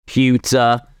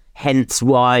computer, hence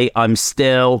why I'm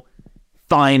still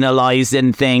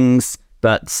finalizing things.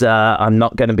 But I'm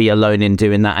not going to be alone in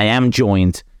doing that. I am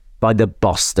joined by the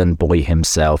Boston boy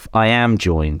himself. I am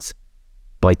joined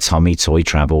by Tommy Toy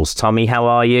Travels. Tommy, how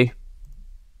are you?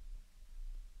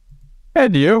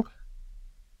 And you?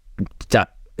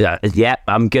 Yeah,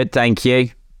 I'm good, thank you.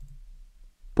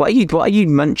 What are you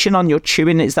munching on? You're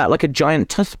chewing. Is that like a giant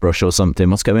toothbrush or something?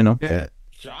 What's going on? Yeah,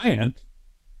 giant.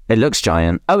 It looks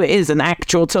giant. Oh, it is an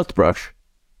actual toothbrush.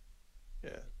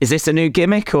 Yeah. Is this a new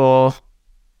gimmick or?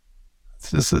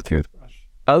 It's just a toothbrush.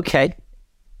 Okay.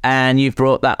 And you've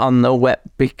brought that on the web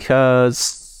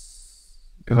because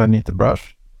I need the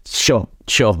brush. Sure,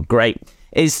 great.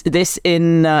 Is this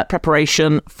in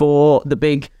preparation for the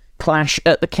big clash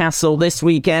at the castle this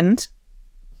weekend?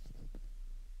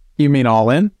 You mean All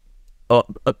In? Or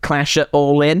Clash at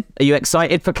All In? Are you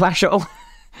excited for Clash at All?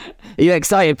 Are you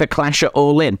excited for Clash at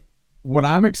All In? What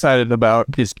I'm excited about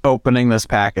is opening this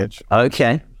package.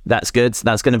 Okay, that's good.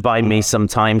 That's going to buy me some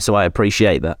time, so I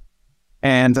appreciate that.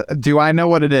 And do I know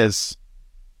what it is?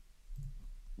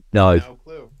 No. No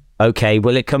clue. Okay,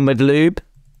 will it come with lube?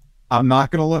 I'm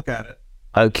not going to look at it.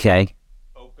 Okay.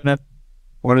 Open it.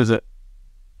 What is it?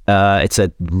 It's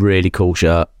a really cool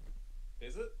shirt.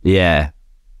 Is it? Yeah,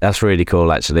 that's really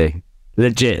cool, actually.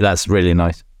 Legit, that's really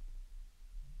nice.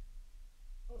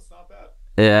 Oh, it's not bad.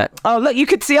 Yeah. Oh, look, you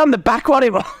could see on the back what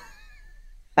it was.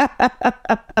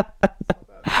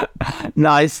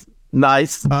 Nice.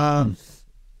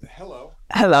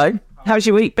 Hello. How's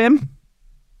your week been?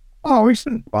 Oh, it's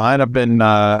been fine. I've been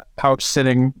house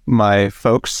sitting my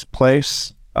folks'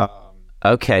 place.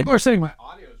 Okay. People are saying my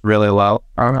audio is really low.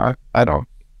 I don't.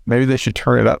 Maybe they should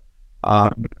turn it up.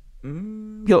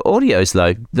 Your audio's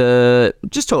low.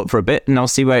 Just talk for a bit, and I'll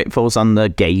see where it falls on the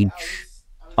gauge,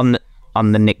 on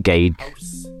the Nick gauge.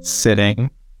 Sitting.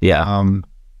 Yeah.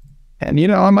 And you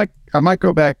know, I might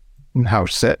go back and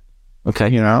house sit. Okay.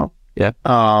 You know. Yeah.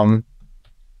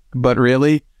 But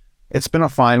really, it's been a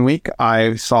fine week.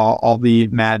 I saw all the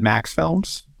Mad Max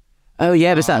films. Oh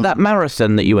yeah, was that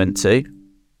marathon that you went to?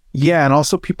 Yeah, and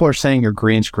also people are saying your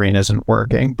green screen isn't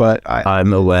working, but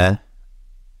I'm aware.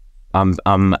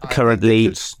 I'm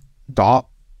currently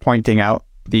stop pointing out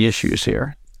the issues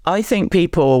here. I think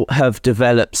people have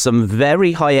developed some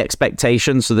very high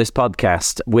expectations for this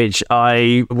podcast, which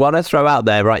I want to throw out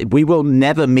there. Right, we will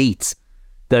never meet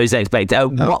those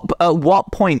expectations. At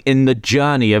what point in the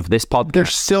journey of this podcast? They're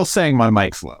still saying my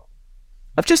mic's low.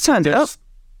 I've just turned it up.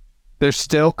 They're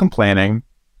still complaining.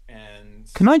 And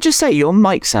can I just say, your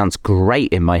mic sounds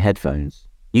great in my headphones.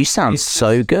 You sound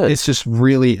so good. It's just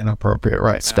really inappropriate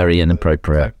right now. It's very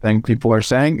inappropriate. I think people are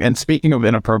saying. And speaking of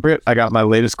inappropriate, I got my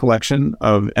latest collection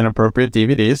of inappropriate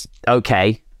DVDs.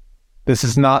 Okay. This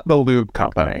is not the Lube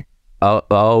Company.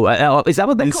 Oh, is that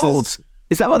what they're called?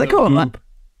 Is that what they're called?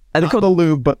 Are they called the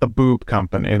Lube, but the Boob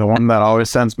Company, the one that always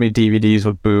sends me DVDs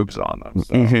with boobs on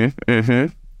them.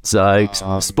 So,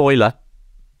 So spoiler.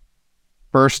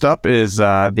 First up is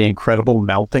The Incredible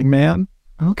Melting Man.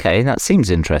 Okay, that seems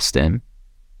interesting.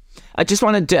 I just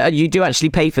wanted to, you do actually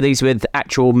pay for these with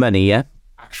actual money, yeah?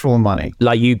 Actual money.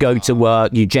 Like you go to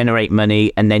work, you generate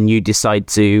money, and then you decide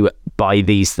to buy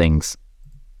these things.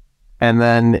 And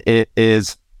then it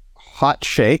is Hot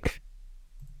Shake.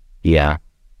 Yeah.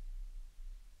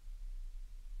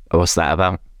 What's that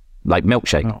about? Like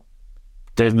milkshake? No.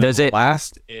 Does it?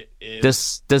 Last, it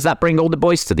is... Does that bring all the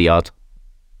boys to the yard?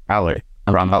 Alley.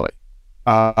 Around Alley.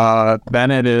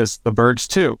 Then it is The Birds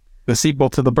 2, the sequel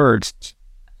to The Birds.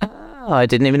 Oh, I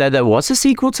didn't even know there was a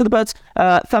sequel to The Birds.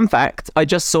 Fun fact, I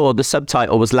just saw the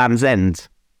subtitle was Land's End.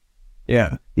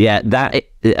 Yeah. Yeah,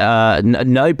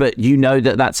 no, but you know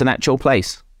that's an actual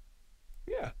place.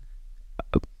 Yeah.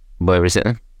 Where is it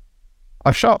then?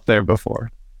 I've shopped there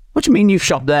before. What do you mean you've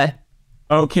shopped there?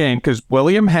 Okay, because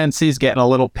William Hensey's getting a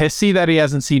little pissy that he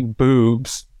hasn't seen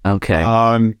boobs.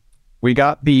 Okay. We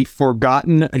got the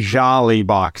Forgotten Jolly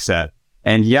box set.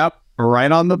 And yep,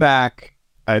 right on the back,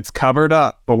 it's covered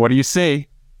up. But what do you see?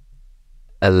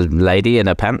 A lady in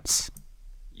her pants?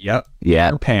 Yep. Yeah.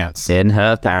 Her pants. In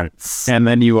her pants. And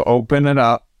then you open it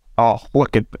up. Oh,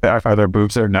 look at, are there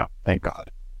boobs there? No, thank God.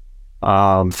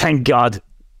 Thank God.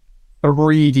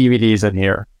 3 DVDs in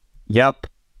here. Yep.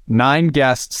 9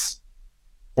 guests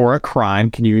for a crime.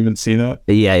 Can you even see that?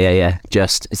 Yeah.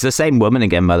 It's the same woman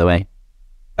again, by the way.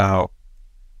 Oh.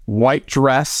 White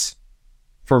Dress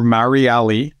for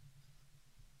Marielle.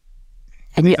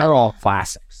 And these are all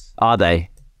classics. Are they?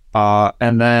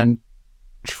 And then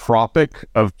Tropic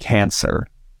of Cancer.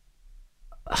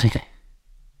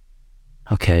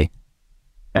 Okay.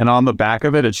 And on the back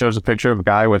of it, it shows a picture of a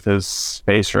guy with his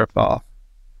face ripped off.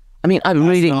 I mean, That's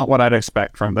not what I'd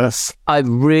expect from this. I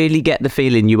really get the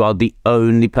feeling you are the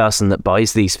only person that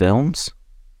buys these films.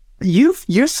 You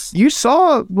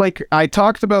saw, like, I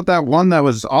talked about that one that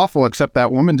was awful, except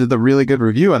that woman did the really good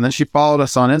review, and then she followed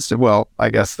us on Insta. Well, I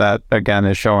guess that, again,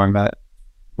 is showing that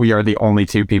we are the only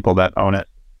two people that own it.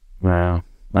 Wow.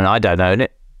 And I don't own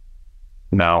it.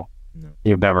 No.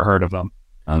 You've never heard of them.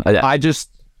 I I just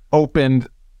opened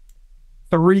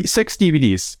 6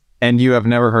 DVDs, and you have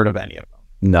never heard of any of them.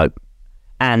 No.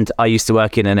 And I used to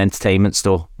work in an entertainment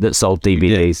store that sold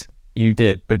DVDs. You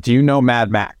did. But do you know Mad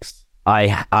Max?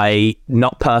 I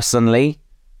not personally,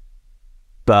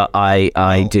 but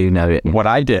I do know it. What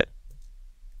I did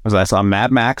was I saw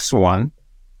Mad Max 1,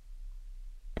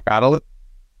 got a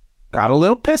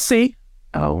little pissy,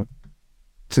 Oh.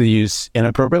 to use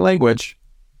inappropriate language,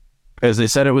 because they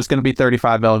said it was going to be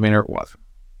 35 millimeter. It wasn't.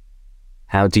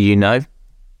 How do you know?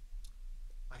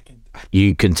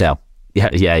 You can tell. Yeah.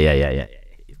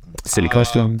 Silly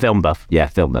question. Film buff. Yeah,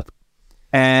 film buff.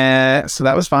 And so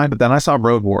that was fine. But then I saw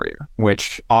Road Warrior,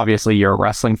 which obviously you're a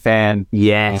wrestling fan.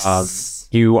 Yes.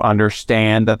 You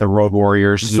understand that the Road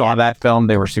Warriors saw that film.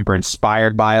 They were super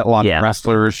inspired by it. A lot of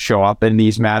wrestlers show up in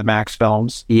these Mad Max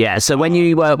films. Yeah. So when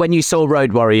you saw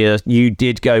Road Warrior, you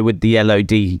did go with the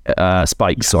LOD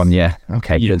spikes on. Yeah.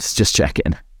 Okay. Yes. Just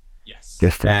checking. Yes.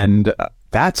 And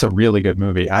that's a really good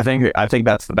movie. I think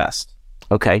that's the best.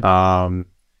 Okay.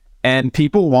 And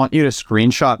people want you to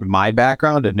screenshot my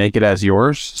background and make it as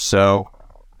yours. So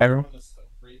everyone is so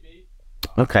creepy.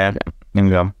 Okay. Here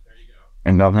we go. There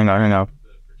you go. Hang on.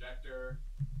 The projector.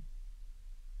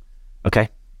 Okay.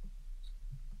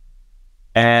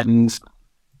 And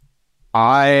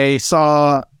I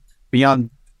saw Beyond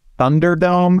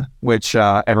Thunderdome, which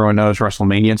everyone knows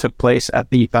WrestleMania took place at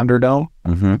the Thunderdome.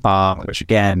 Mm-hmm. Which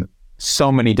again,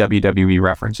 so many WWE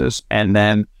references. And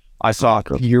then I saw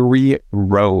Fury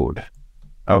Road.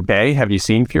 Okay, have you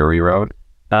seen Fury Road?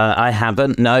 I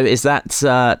haven't. No, is that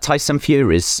Tyson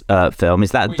Fury's film? Is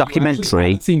that a documentary? You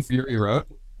haven't seen Fury Road?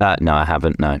 No, I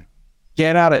haven't. No.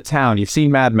 Get out of town. You've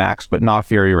seen Mad Max, but not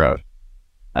Fury Road.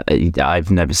 I've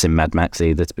never seen Mad Max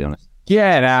either, to be honest.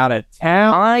 Get out of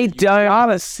town. I don't.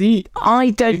 Gotta see.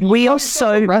 I don't. We are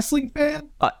so a wrestling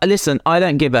fan. Listen, I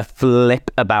don't give a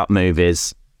flip about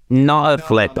movies. Not a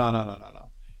flip. No.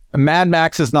 Mad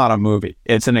Max is not a movie.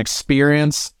 It's an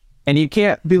experience, and you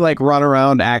can't be like run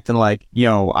around acting like,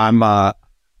 I'm a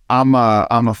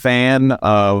fan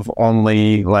of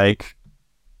only like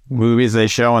movies they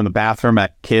show in the bathroom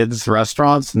at kids'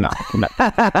 restaurants. No.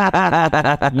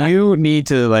 You need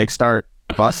to like start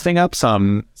busting up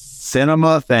some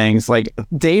cinema things. Like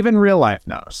Dave in real life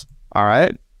knows. All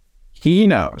right, he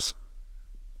knows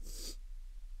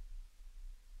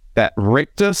that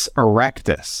Rictus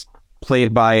Erectus,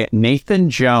 played by Nathan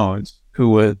Jones, who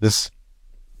was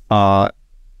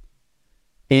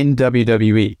in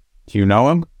WWE. Do you know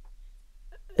him?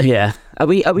 Yeah. Are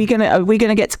we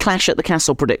gonna get to Clash at the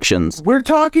Castle predictions? We're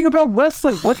talking about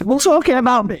wrestling. We're talking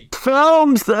about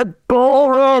films that are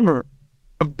boring.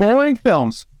 Boring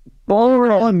films.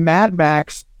 Boring. Mad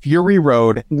Max, Fury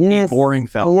Road. Yes. Boring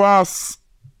film. Yes.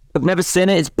 I've never seen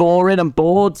it. It's boring. I'm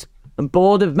bored. I'm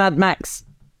bored of Mad Max.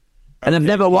 And I've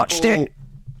never watched it.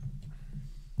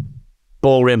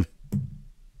 Boring.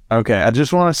 Okay, I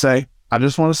just want to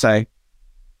say,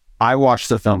 I watched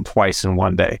the film twice in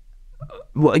one day.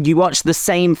 What, you watched the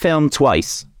same film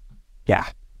twice? Yeah.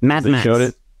 Mad Max. Showed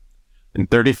it in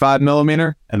 35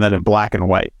 millimeter and then in black and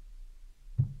white.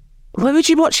 Why would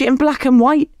you watch it in black and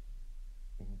white?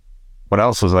 What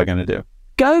else was I going to do?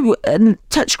 Go and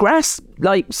touch grass,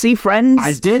 like see friends.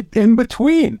 I did in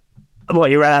between. Well,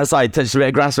 you ran outside, touched a bit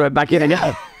of grass, went back in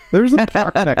again. There's a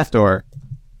park next door.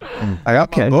 I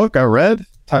got my book, I read,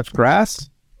 touched grass.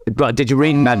 But did you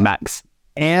read Mad Max?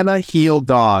 Anna Heel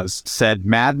Dawes said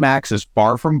Mad Max is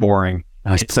far from boring.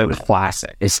 It's a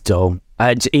classic. It's dull.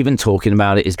 Even talking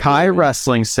about it is Kai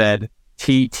Wrestling said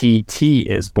TTT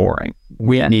is boring.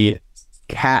 We need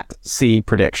Cat C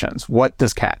predictions. What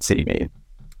does Cat C mean?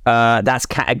 That's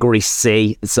category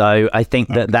C. So I think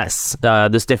that's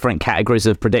there's different categories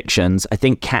of predictions. I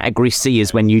think category C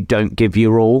is when you don't give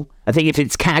your all. I think if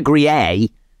it's category A,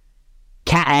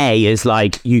 Cat A is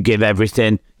like you give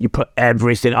everything, you put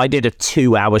everything. I did a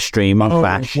 2-hour stream on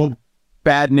Clash. Well,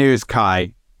 bad news,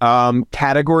 Kai.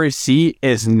 Category C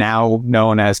is now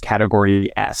known as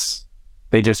category S.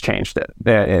 They just changed it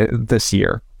this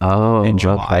year. Oh, in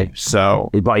July. Okay. So,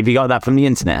 but have you got that from the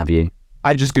internet? Have you?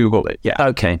 I just Googled it. Yeah.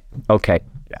 Okay.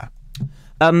 Yeah.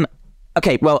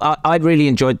 Okay. Well, I really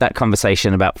enjoyed that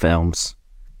conversation about films.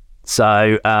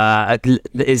 So,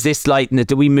 is this like?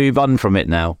 Do we move on from it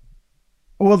now?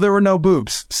 Well, there were no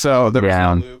boobs, so there was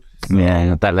no lube.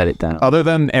 Yeah, that let it down. Other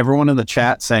than everyone in the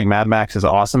chat saying Mad Max is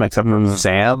awesome, except for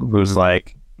Sam, who's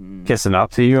like kissing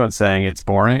up to you and saying it's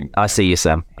boring. I see you,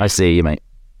 Sam. I see you, mate.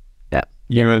 Yeah.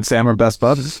 You and Sam are best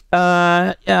buds?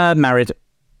 Married.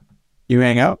 You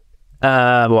hang out?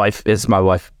 Wife. It's my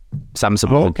wife. Sam's a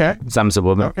woman. Okay. Sam's a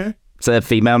woman. Okay. It's a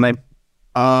female name.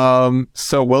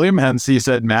 So William Hensey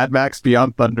said Mad Max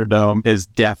Beyond Thunderdome is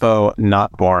defo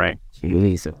not boring.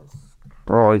 Jesus.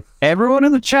 Right. Everyone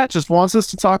in the chat just wants us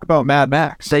to talk about Mad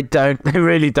Max. They don't. They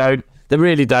really don't. They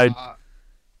really don't.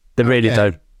 They really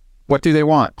don't. What do they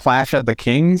want? Clash of the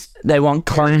Kings? They want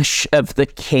Clash of the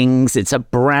Kings. It's a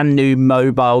brand new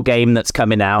mobile game that's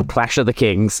coming out, Clash of the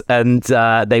Kings, and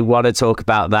they want to talk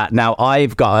about that. Now,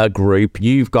 I've got a group.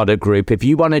 You've got a group. If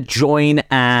you want to join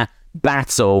our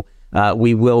battle,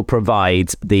 we will provide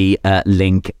the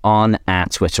link on our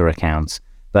Twitter account.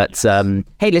 But,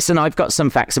 hey, listen, I've got some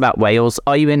facts about Wales.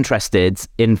 Are you interested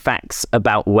in facts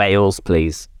about Wales,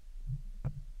 please?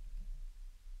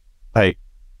 Like,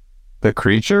 the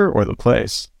creature or the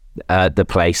place? The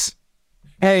place.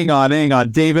 Hang on.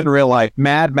 Dave, in real life,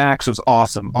 Mad Max was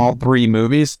awesome. All 3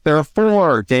 movies. There are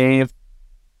 4, Dave.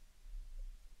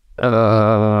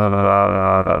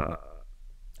 I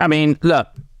mean, look,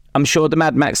 I'm sure the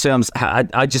Mad Max films,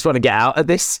 I just want to get out of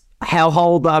this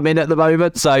hellhole that I'm in at the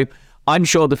moment. So I'm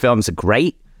sure the films are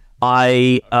great.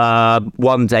 I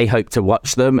one day hope to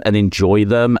watch them and enjoy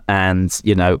them and,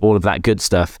 you know, all of that good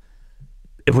stuff.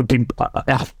 It would be,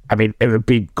 it would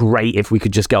be great if we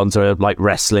could just get onto like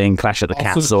wrestling, Clash at the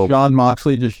Castle. John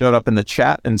Moxley just showed up in the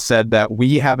chat and said that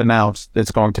we have announced it's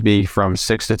going to be from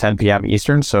 6 to 10 p.m.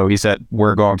 Eastern. So he said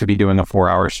we're going to be doing a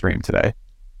 4-hour stream today.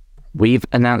 We've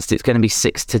announced it's going to be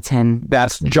 6 to 10.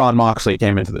 That's John Moxley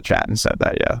came into the chat and said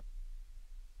that, yeah.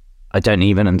 I don't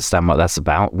even understand what that's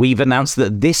about. We've announced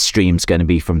that this stream's going to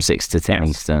be from 6 to 10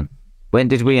 Eastern. When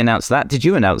did we announce that? Did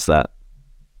you announce that?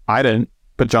 I didn't.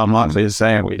 But John Moxley is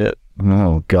saying we did.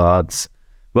 Oh, God.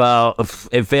 Well,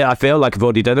 I feel like I've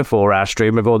already done a 4-hour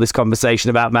stream with all this conversation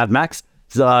about Mad Max.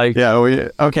 So yeah,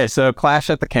 okay. So Clash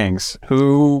at the Kings.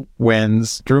 Who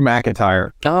wins? Drew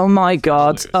McIntyre. Oh my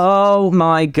God! Oh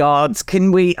my God!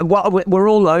 Can we? What? We're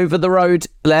all over the road.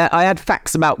 I had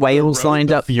facts about Wales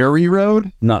lined up. Fury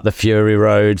Road? Not the Fury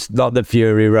Road. Not the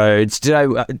Fury Roads. Do you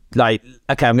know?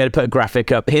 Okay, I'm going to put a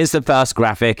graphic up. Here's the first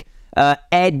graphic.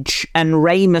 Edge and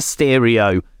Rey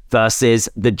Mysterio versus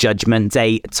the Judgment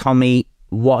Day. Tommy,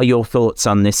 what are your thoughts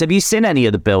on this? Have you seen any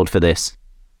of the build for this?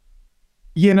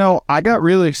 You know, I got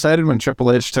really excited when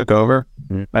Triple H took over.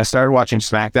 I started watching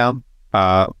SmackDown.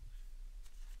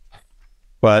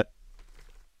 But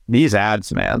these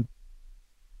ads, man,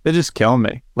 they just kill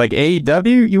me. Like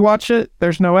AEW, you watch it,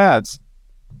 there's no ads.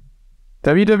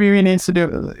 WWE needs to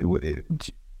do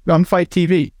on Fight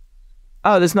TV.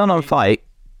 Oh, there's none on Fight.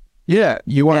 Yeah,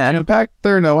 you watch Impact,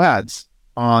 there are no ads.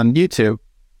 On YouTube,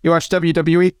 you watch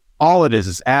WWE, all it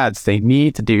is ads. They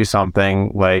need to do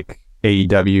something like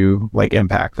AEW, like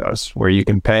Impact does, where you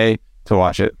can pay to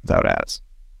watch it without ads.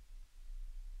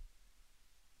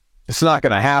 It's not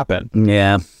going to happen.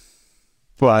 Yeah.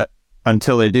 But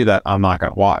until they do that, I'm not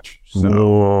going to watch.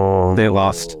 So they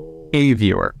lost a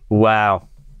viewer. Wow.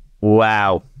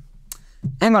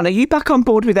 Hang on, are you back on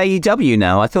board with AEW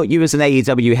now? I thought you was an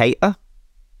AEW hater.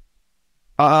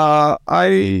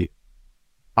 I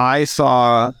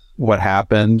saw what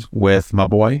happened with my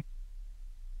boy,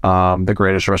 the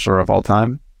greatest wrestler of all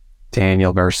time,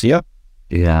 Daniel Garcia.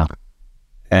 Yeah.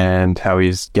 And how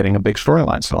he's getting a big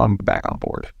storyline, so I'm back on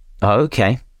board. Oh,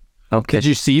 okay. Did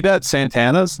you see that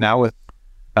Santana's now with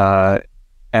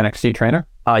NXT trainer?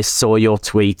 I saw your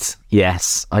tweet.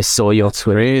 Yes, I saw your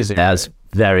tweet. Crazy. That's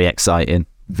very exciting.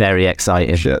 Very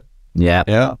exciting. Shit.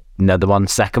 Yeah. Another one.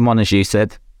 Second one, as you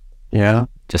said. Yeah.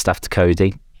 Just after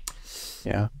Cody.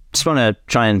 Yeah. Just want to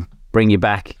try and bring you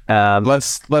back.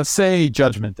 Let's say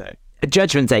Judgment Day.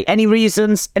 Judgment Day. Any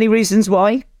reasons? Any reasons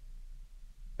why?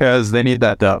 Because they need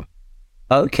that dub.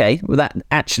 Okay. Well, that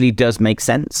actually does make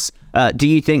sense. Do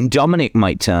you think Dominic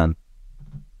might turn?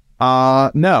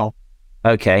 No.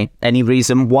 Okay. Any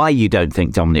reason why you don't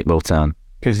think Dominic will turn?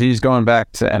 Because he's going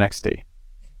back to NXT.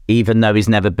 Even though he's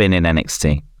never been in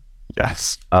NXT?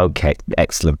 Yes. Okay.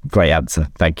 Excellent. Great answer.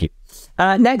 Thank you.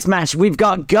 Next match, we've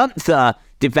got Gunther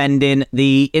defending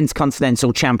the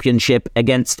Intercontinental Championship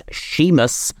against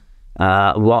Sheamus.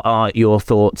 What are your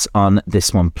thoughts on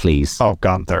this one, please? Oh,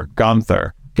 Gunther.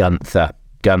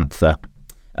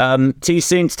 Too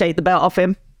soon to take the belt off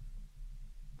him?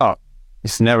 Oh,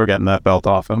 he's never getting that belt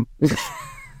off him.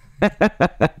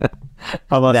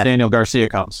 Unless Daniel Garcia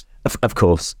comes. Of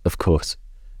course.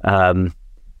 When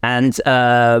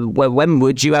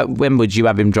would you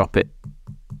have him drop it?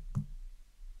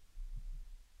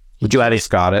 Would you add He's it?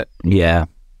 got it. Yeah.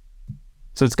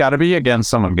 So it's got to be against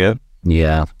someone good.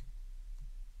 Yeah.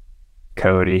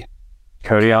 Cody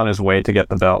on his way to get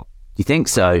the belt. You think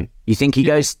so? You think he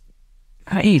goes...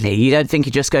 Really? You don't think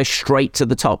he just goes straight to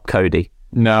the top, Cody?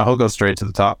 No, he'll go straight to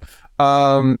the top.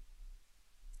 Nah,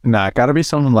 it got to be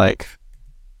someone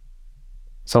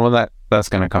that's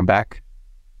going to come back.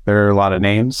 There are a lot of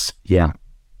names. Yeah.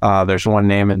 There's one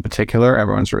name in particular.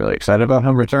 Everyone's really excited about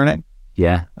him returning,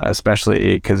 Yeah.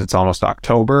 especially because it's almost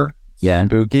October. Yeah.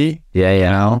 Spooky, Yeah, you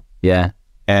yeah. know? Yeah.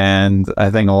 And I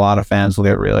think a lot of fans will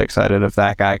get really excited if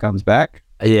that guy comes back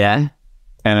Yeah.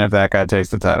 and if that guy takes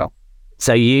the title.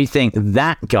 So you think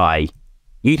that guy,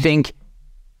 you think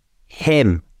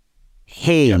him,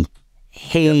 he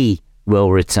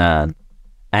will return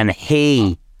and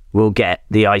he will get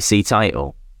the IC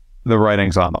title. The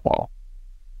writing's on the wall.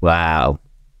 Wow.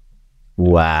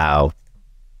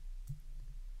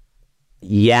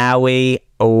 Yowie,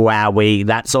 wowie.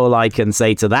 That's all I can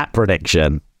say to that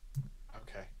prediction.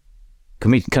 Okay.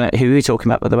 Who are we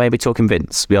talking about, by the way? We're talking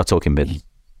Vince. We are talking Vince.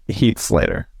 Heath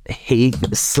Slater.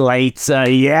 Heath Slater,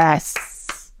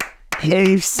 yes.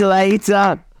 Heath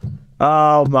Slater.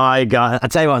 Oh my God. I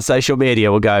tell you what, social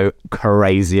media will go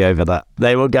crazy over that.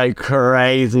 They will go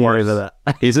crazy over that.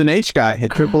 He's an H guy, a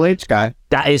Triple H guy.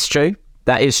 That is true.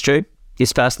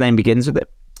 His first name begins with it.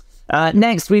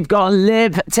 Next, we've got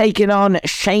Liv taking on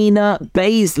Shayna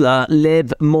Baszler.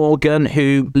 Liv Morgan,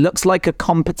 who looks like a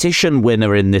competition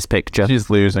winner in this picture. She's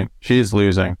losing.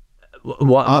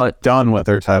 What I'm done with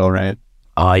her title reign.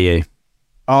 are you?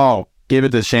 Oh, give it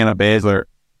to Shayna Baszler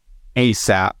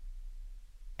ASAP.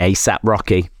 ASAP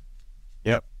Rocky.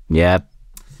 Yep. Yeah.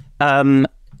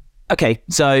 Okay,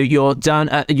 so you're done.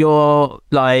 You're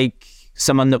like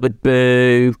someone that would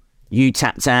boo. You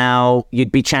tapped out.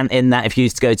 You'd be chanting that if you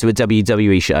used to go to a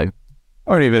WWE show.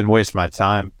 I don't even waste my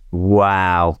time.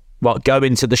 Wow. What, go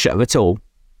into the show at all?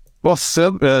 Well,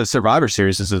 Survivor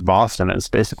Series is in Boston and it's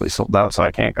basically sold out, so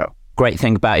I can't go. Great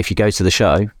thing about if you go to the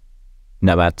show,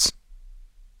 no ads.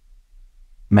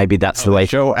 Maybe that's the way.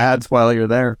 Show ads while you're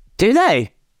there. Do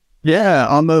they? Yeah,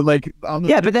 on the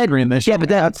Yeah, but then- screen, they show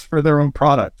ads for their own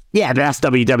product. Yeah, but that's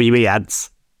WWE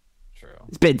ads. True.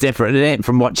 It's a bit different, isn't it,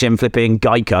 from watching flipping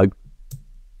Geico?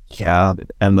 Yeah,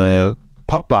 and the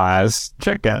Popeyes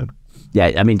chicken.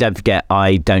 Yeah, I mean, don't forget,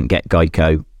 I don't get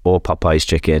Geico or Popeye's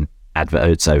chicken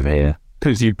adverts over here.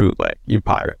 Because you bootleg, you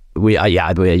pirate.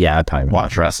 I pirate.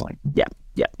 Watch wrestling. Yeah.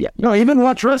 No, even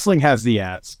Watch Wrestling has the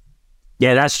ads.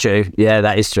 Yeah, that's true. Yeah,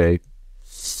 that is true.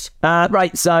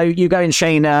 Right, so you go in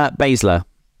Shayna Baszler.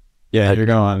 Yeah, you're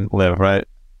going Live, right?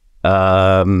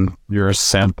 You're a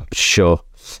simp. Sure.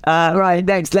 Right,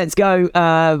 next, let's go.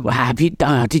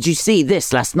 Did you see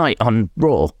this last night on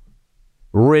Raw?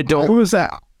 Riddle. Who was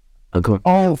that? Oh, go on.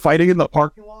 Oh, fighting in the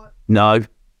parking lot? No.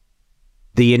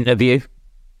 The interview?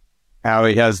 How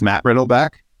he has Matt Riddle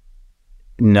back?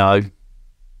 No.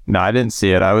 No, I didn't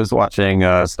see it. I was watching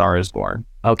Star is Born.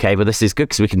 Okay, well, this is good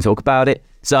because we can talk about it.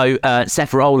 So,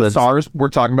 Seth Rollins. We're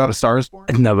talking about A Star is Born?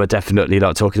 No, we're definitely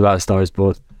not talking about A Star is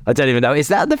Born. I don't even know. Is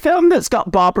that the film that's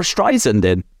got Barbara Streisand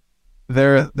in?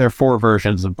 There are 4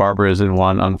 versions of Barbara is in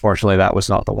one. Unfortunately, that was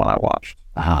not the one I watched.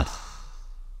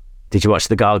 Did you watch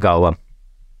the Gaga one?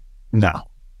 No.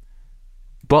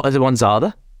 What other ones are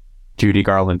there? Judy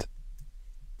Garland.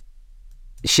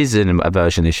 She's in a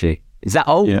version, is she? Is that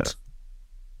old? Yeah.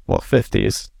 Well,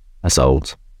 50s. That's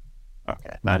old.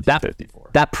 Okay, 1954.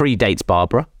 That predates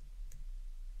Barbara.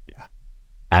 Yeah.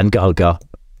 And Gaga.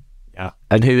 Yeah.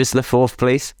 And who is the 4th,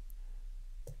 please?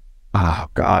 Oh,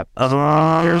 God.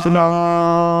 Here's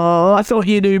another. I thought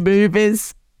you knew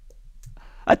movies.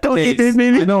 I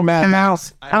know Matt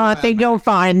Mouse. I think you'll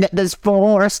find that there's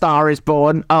 4 A Star is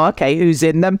Born. Oh, okay. Who's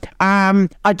in them?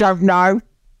 I don't know.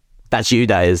 That's you,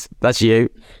 that is. That's you.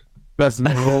 That's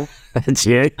no. That's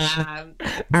you.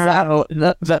 So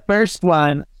the first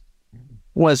one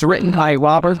was written by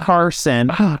Robert Carson,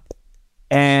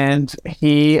 And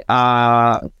he,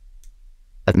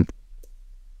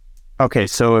 okay,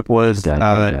 so it was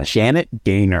Janet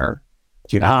Gaynor.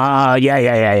 Yeah.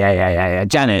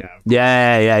 Janet.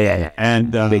 Yeah.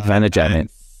 And Big fan of Janet. and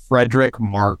Frederick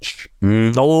March.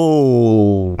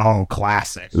 Oh. Oh,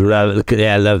 classic.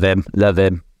 Love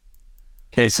him.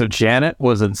 Okay, so Janet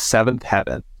was in Seventh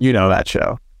Heaven. You know that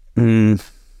show.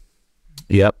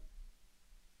 Yep.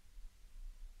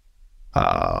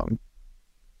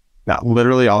 Now,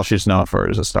 literally all she's known for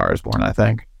is A Star is Born, I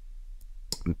think.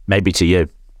 Maybe to you.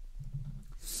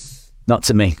 Not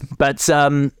to me. But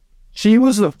She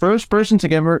was the first person to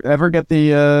ever get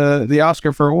the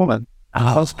Oscar for a woman.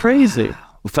 That was crazy.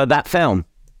 for that film.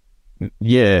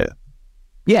 Yeah,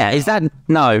 Yeah, is that...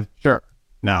 No. sure.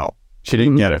 No, she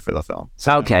didn't get it for the film.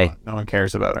 So Okay. no one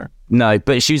cares about her. No,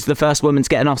 but she's the first woman to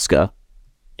get an Oscar.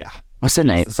 Yeah. What's her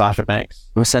name? Sasha Banks.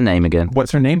 What's her name again?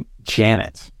 What's her name?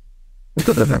 Janet.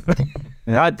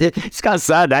 It's got a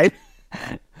surname.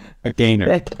 A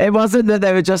gainer. It wasn't that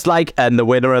they were just like, and the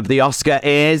winner of the Oscar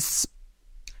is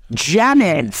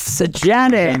Janet.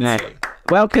 Janet.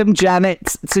 Welcome,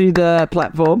 Janet, to the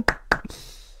platform.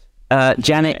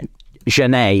 Janet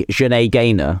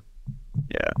Gaynor.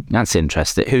 Yeah. That's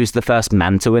interesting. Who's the first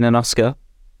man to win an Oscar?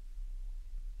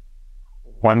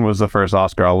 When was the first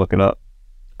Oscar? I'll look it up.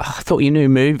 Oh, I thought you knew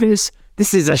movies.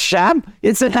 This is a sham.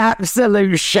 It's an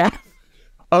absolute sham.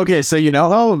 Okay, so you know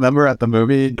how remember at the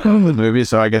movie,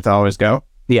 so I get to always go?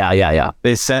 Yeah.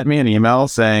 They sent me an email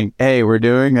saying, hey, we're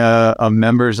doing a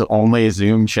members-only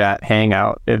Zoom chat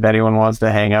hangout. If anyone wants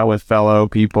to hang out with fellow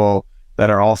people that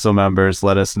are also members,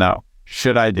 let us know.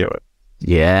 Should I do it?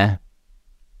 Yeah.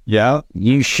 Yeah?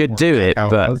 You should do it, How it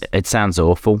but was. it sounds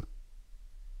awful.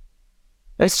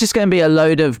 It's just going to be a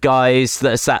load of guys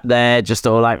that are sat there just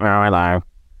all like, oh, hello.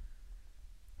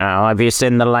 Oh, have you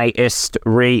seen the latest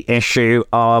reissue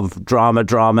of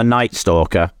Drama Night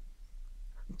Stalker?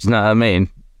 Do you know what I mean?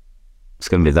 It's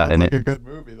going to be that, innit? A good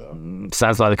movie, though.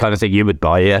 Sounds like the kind of thing you would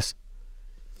buy, yes.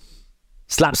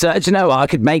 Slap search, you know what? I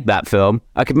could make that film.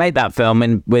 I could make that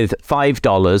film with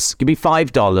 $5. Give me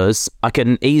 $5. I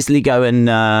can easily go and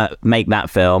make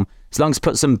that film. As long as I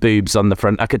put some boobs on the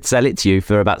front, I could sell it to you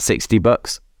for about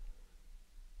 $60.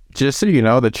 Just so you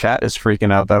know, the chat is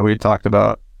freaking out that we talked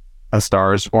about A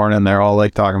Star is Born, and they're all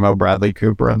like talking about Bradley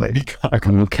Cooper and Lady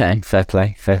Gaga. Okay, fair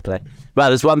play. Well,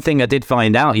 there's one thing I did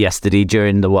find out yesterday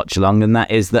during the watch along, and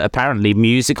that is that apparently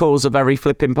musicals are very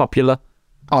flipping popular.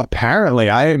 Apparently,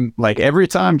 I'm like every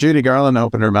time Judy Garland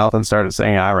opened her mouth and started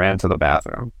singing, I ran to the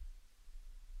bathroom.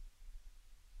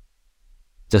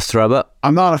 Just throw up.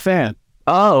 I'm not a fan.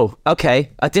 Oh,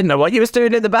 okay. I didn't know what you was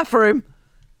doing in the bathroom.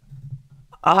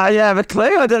 I have a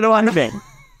clue. I don't know anything.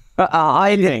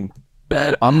 Hiding.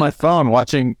 On my phone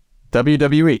watching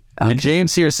WWE. And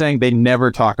James here saying they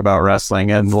never talk about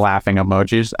wrestling and laughing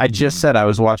emojis. I just said I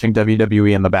was watching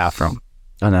WWE in the bathroom.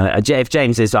 I know. If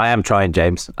James is, I am trying,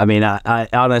 James. I mean, I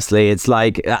honestly, it's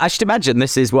like, I should imagine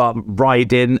this is what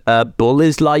riding a bull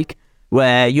is like,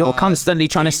 where you're constantly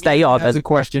trying to stay on, That's a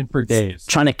question for days.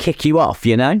 trying to kick you off,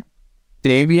 you know?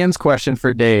 Damien's question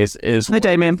for days is, Hi,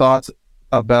 Damien. thoughts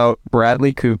about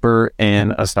Bradley Cooper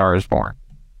in A Star is Born?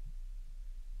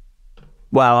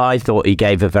 Well, I thought he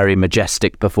gave a very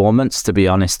majestic performance, to be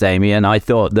honest, Damien. I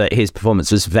thought that his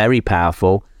performance was very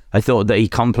powerful. I thought that he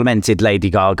complimented Lady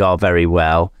Gaga very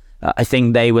well. I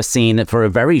think they were seen for a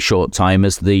very short time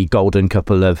as the golden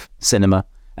couple of cinema.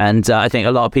 And I think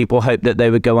a lot of people hoped that they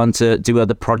would go on to do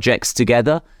other projects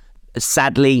together.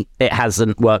 Sadly, it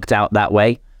hasn't worked out that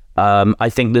way. I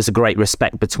think there's a great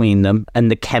respect between them, and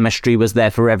the chemistry was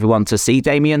there for everyone to see,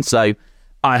 Damien. So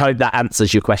I hope that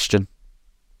answers your question.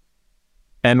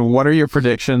 And what are your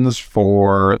predictions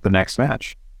for the next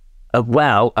match?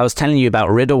 Well, I was telling you about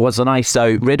Riddle, wasn't I?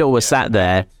 So Riddle was sat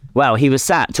there. Well, he was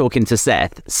sat talking to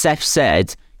Seth. Seth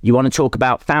said, you want to talk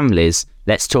about families?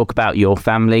 Let's talk about your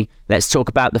family. Let's talk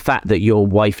about the fact that your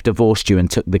wife divorced you and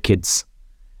took the kids.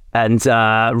 And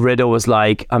Riddle was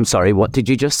like, I'm sorry, what did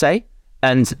you just say?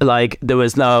 And like, there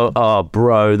was no, oh,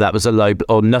 bro, that was a low,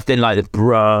 or nothing like that,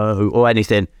 bro, or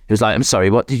anything. He was like, I'm sorry,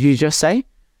 what did you just say?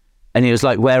 And he was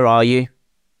like, where are you?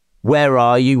 Where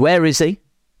are you? Where is he?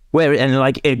 Where? And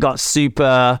like, it got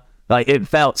super, like, it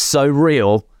felt so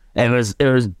real. It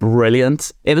was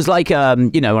brilliant. It was like,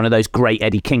 one of those great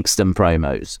Eddie Kingston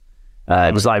promos.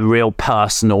 It was like real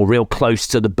personal, real close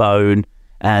to the bone.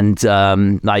 And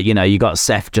you got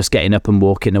Seth just getting up and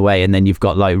walking away. And then you've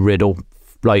got like Riddle,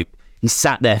 like, he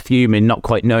sat there fuming, not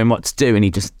quite knowing what to do, and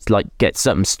he just like gets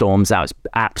up and storms out. It's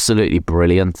absolutely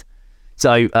brilliant.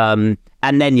 So, and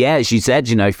then, yeah, as you said,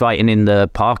 fighting in the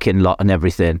parking lot and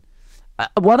everything.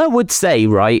 What I would say,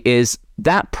 right, is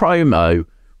that promo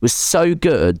was so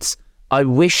good. I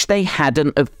wish they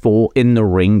hadn't have fought in the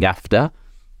ring after.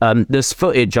 There's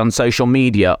footage on social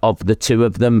media of the two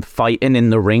of them fighting in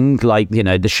the ring, like,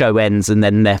 the show ends and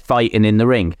then they're fighting in the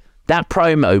ring. That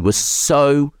promo was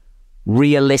so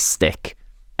realistic,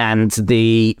 and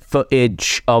the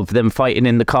footage of them fighting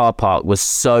in the car park was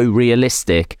so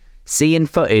realistic. Seeing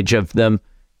footage of them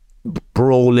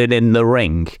brawling in the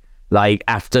ring, like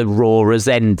after Raw has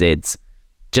ended,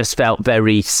 just felt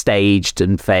very staged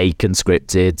and fake and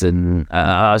scripted, and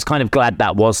I was kind of glad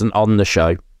that wasn't on the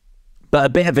show, but a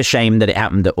bit of a shame that it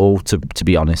happened at all, to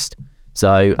be honest.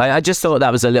 So I just thought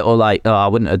that was a little like, I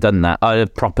wouldn't have done that. I'd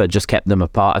have proper just kept them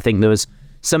apart. I think there was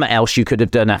something else you could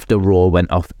have done after Raw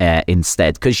went off air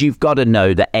instead, because you've got to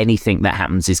know that anything that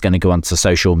happens is going to go onto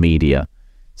social media.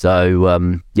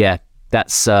 So, yeah,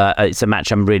 that's it's a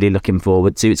match I'm really looking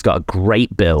forward to. It's got a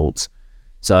great build.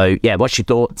 So, yeah, what's your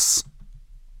thoughts?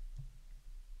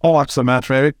 I'll watch the match,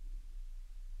 maybe.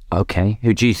 Okay.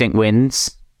 Who do you think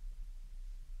wins?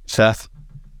 Seth.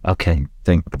 Okay.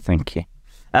 Thank you.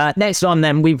 Next on,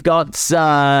 then, we've got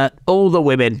all the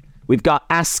women. We've got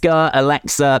Asuka,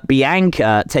 Alexa,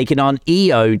 Bianca taking on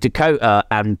Io, Dakota,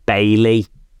 and Bailey.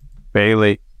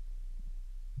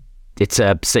 It's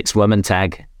a 6-woman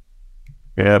tag.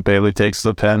 Yeah, Bailey takes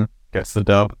the pin, gets the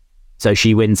dub. So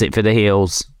she wins it for the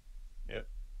heels. Yep.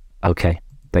 Okay,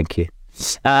 thank you.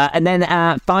 And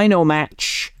then final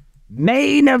match,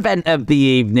 main event of the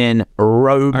evening,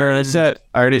 Roman. I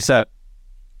already said.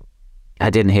 I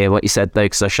didn't hear what you said, though,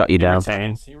 because I shut you down.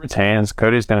 He retains.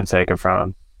 Cody's going to take it from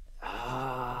him.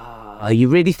 You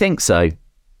really think so?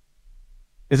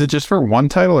 Is it just for one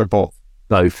title or both?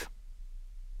 Both.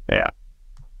 Yeah.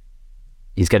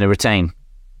 He's going to retain.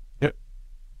 Yep.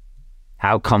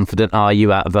 How confident are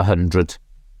you out of 100?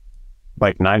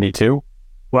 Like 92?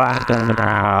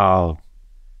 Wow.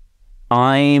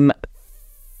 I'm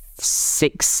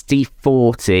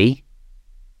 60-40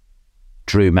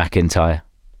 Drew McIntyre.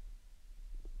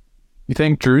 You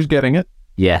think Drew's getting it?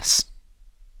 Yes.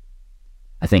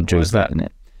 I think Why Drew's is that? getting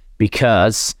it.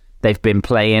 Because they've been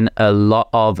playing a lot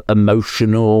of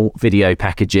emotional video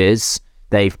packages.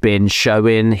 They've been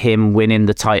showing him winning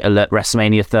the title at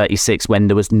WrestleMania 36 when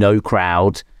there was no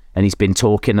crowd. And he's been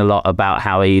talking a lot about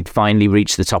how he'd finally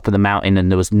reached the top of the mountain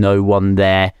and there was no one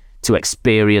there to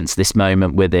experience this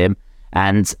moment with him.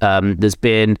 And there's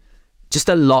been just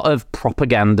a lot of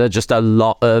propaganda, just a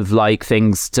lot of like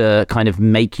things to kind of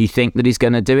make you think that he's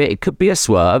going to do it. It could be a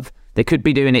swerve. They could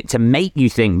be doing it to make you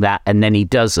think that, and then he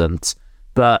doesn't.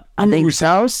 But I think, Whose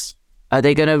house? are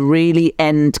they going to really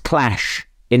end Clash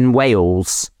in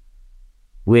Wales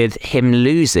with him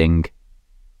losing?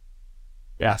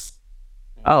 Yes.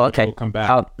 Oh, okay. He'll come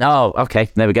back. Oh, okay.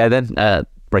 There we go then.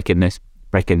 Breaking news.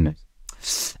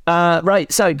 Right,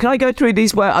 so can I go through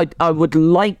these where I would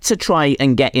like to try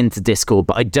and get into Discord,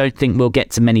 but I don't think we'll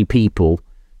get to many people.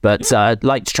 But I'd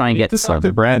like to try and get to some.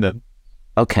 to Brandon.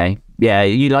 Okay. Yeah,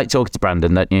 you like talking to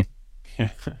Brandon, don't you?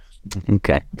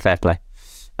 Okay, fair play.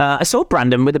 I saw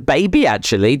Brandon with a baby,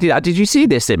 actually. Did you see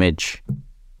this image?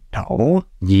 No.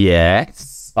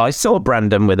 Yes. I saw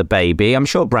Brandon with a baby. I'm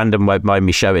sure Brandon won't mind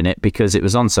me showing it because it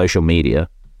was on social media.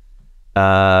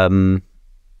 And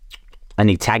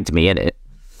he tagged me in it.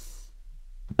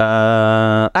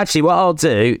 Actually, what I'll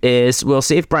do is we'll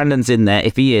see if Brandon's in there.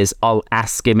 If he is, I'll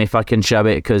ask him if I can show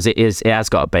it because it has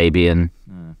got a baby and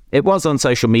it was on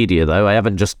social media though. I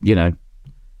haven't just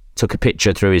took a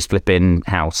picture through his flipping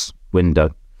house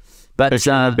window. But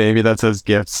baby that says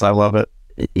gifts. I love it.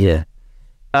 Yeah.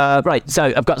 Right.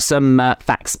 So I've got some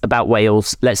facts about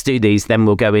Wales. Let's do these. Then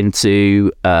we'll go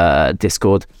into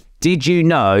Discord. Did you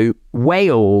know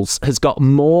Wales has got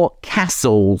more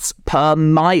castles per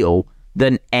mile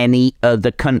than any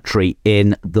other country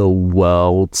in the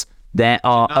world? There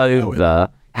are over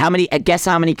guess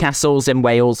how many castles in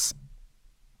Wales?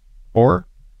 4?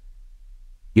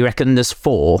 You reckon there's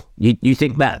 4? You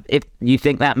think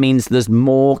that means there's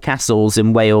more castles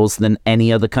in Wales than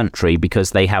any other country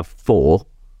because they have 4?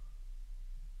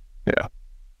 Yeah.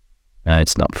 No,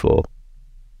 it's not 4.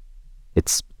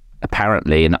 It's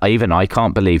apparently, and even I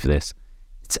can't believe this,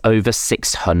 it's over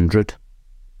 600.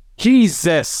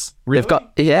 Jesus. Really? They've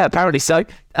got, yeah, apparently so.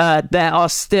 There are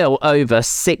still over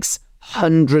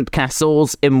 600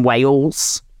 castles in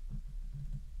Wales,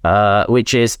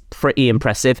 which is pretty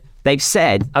impressive. They've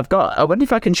said, I wonder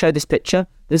if I can show this picture.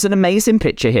 There's an amazing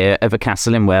picture here of a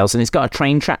castle in Wales, and it's got a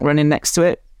train track running next to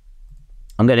it.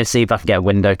 I'm going to see if I can get a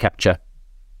window capture.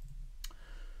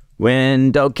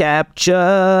 Window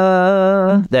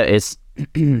capture. There it is.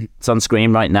 It's on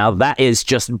screen right now. That is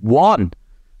just one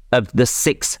of the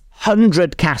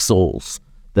 600 castles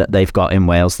that they've got in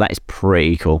Wales. That is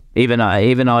pretty cool. Even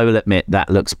I will admit that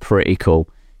looks pretty cool.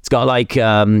 It's got like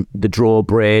the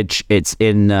drawbridge. It's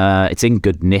in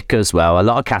good nick as well. A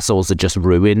lot of castles are just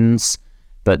ruins,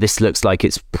 but this looks like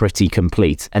it's pretty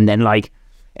complete. And then like,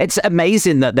 it's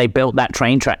amazing that they built that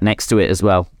train track next to it as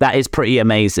well. That is pretty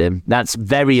amazing. That's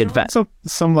very advanced.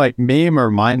 Some like meme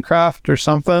or Minecraft or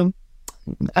something?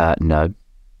 No.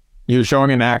 You're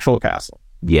showing an actual castle.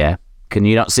 Yeah. Can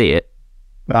you not see it?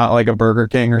 Not like a Burger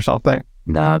King or something?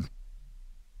 No.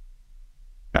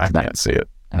 I can't see it.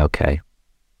 Okay.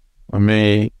 Let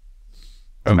me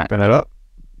open it up.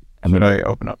 Should I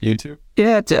open up YouTube?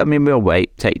 Yeah, we'll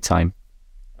wait. Take time.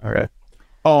 Okay.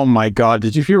 Oh my God!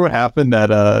 Did you hear what happened at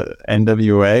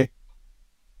NWA?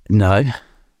 No.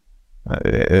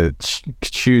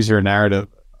 Choose your narrative.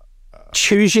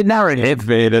 Choose your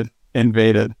narrative.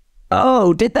 Invaded.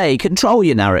 Oh, did they control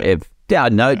your narrative? Yeah,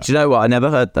 no. Do you know what? I never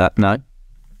heard that. No.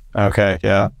 Okay,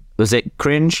 yeah. Was it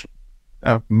cringe?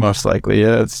 Most likely,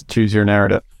 yeah. It's choose your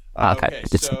narrative. Okay.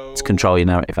 It's control your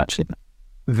narrative, actually.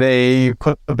 They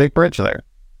put a big bridge there.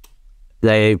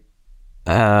 They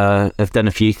have done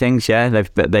a few things, yeah.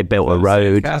 They built a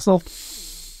road. Castle.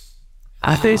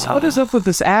 What is up with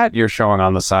this ad you're showing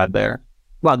on the side there?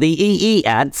 Well, the EE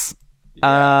ads,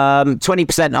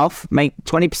 20% off, mate.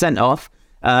 20% off.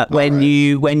 When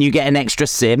you get an extra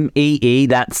SIM, EE,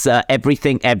 that's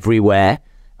everything everywhere.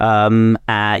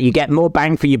 You get more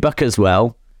bang for your buck as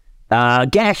well.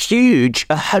 Get a huge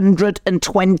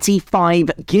 125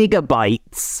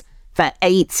 gigabytes for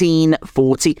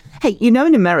 $18.40. Hey, in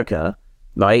America,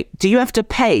 right? Do you have to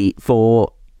pay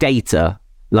for data,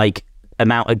 like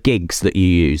amount of gigs that you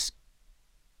use?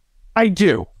 I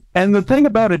do. And the thing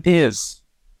about it is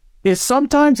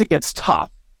sometimes it gets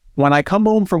tough when I come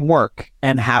home from work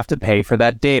and have to pay for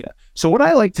that data. So what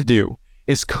I like to do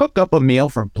is cook up a meal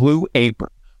from Blue Apron.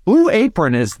 Blue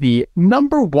Apron is the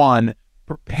 #1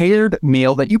 prepared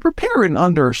meal that you prepare in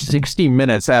under 60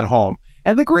 minutes at home.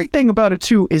 And the great thing about it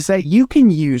too is that you can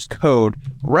use code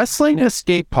Wrestling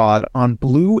Escape Pod on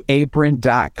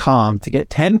blueapron.com to get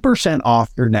 10%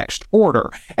 off your next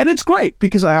order. And it's great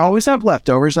because I always have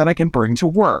leftovers that I can bring to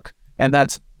work. And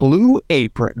that's Blue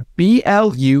Apron,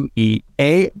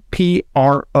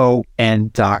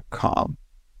 BLUEAPRON.com.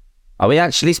 Are we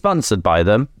actually sponsored by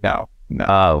them? No.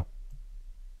 Oh.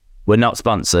 We're not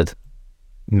sponsored.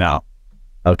 No.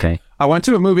 Okay. I went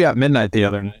to a movie at midnight the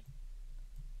other night.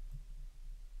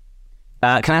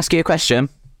 Can I ask you a question?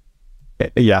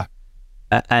 Yeah.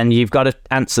 And you've got to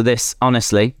answer this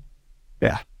honestly.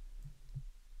 Yeah.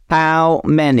 How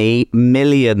many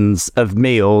millions of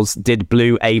meals did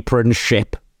Blue Apron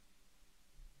ship?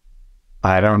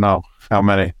 I don't know. How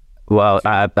many? Well,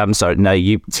 I'm sorry. No,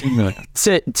 2 million.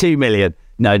 2 million.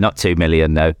 No, not 2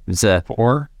 million. No, it's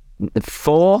 4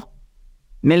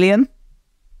 million.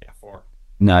 Yeah, 4.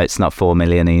 No, it's not 4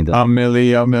 million either. A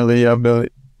million.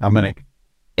 How many?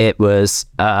 It was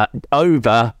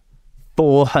over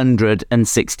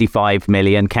 465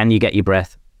 million. Can you get your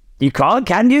breath? You can't,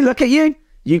 can you? Look at you.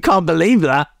 You can't believe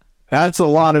that. That's a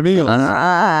lot of meals.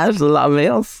 That's a lot of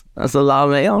meals. That's a lot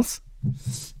of meals.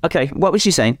 Okay, what was she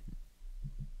saying?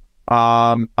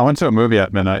 I went to a movie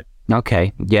at midnight.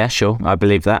 Okay, yeah, sure. I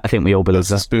believe that. I think we all believe It's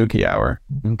a that. spooky hour.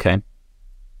 Okay.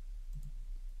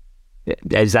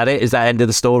 Is that it? Is that end of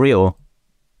the story, or?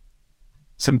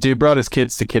 Some dude brought his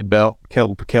kids to Kill Bill,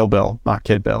 not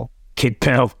Kid Bill. Kid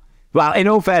Bill. Well, in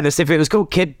all fairness, if it was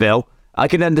called Kid Bill, I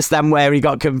can understand where he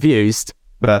got confused.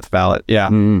 That's valid, yeah.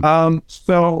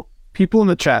 So people in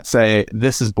the chat say,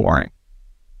 this is boring.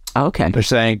 Okay. They're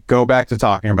saying, go back to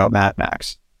talking about Mad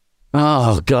Max.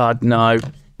 Oh, God, no.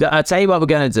 I'll tell you what we're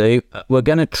going to do. We're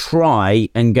going to try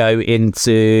and go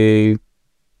into...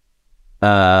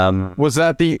 Was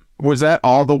that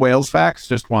all the Wales facts?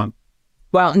 Just one?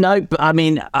 Well, no, but I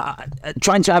mean,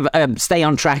 trying to have stay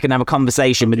on track and have a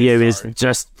conversation with you is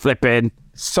just flipping.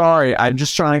 Sorry, I'm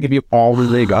just trying to give you all the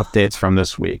league updates from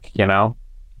this week, you know?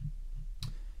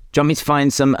 Do you want me to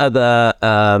find some other...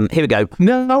 here we go.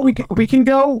 No, we can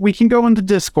go into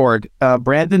Discord.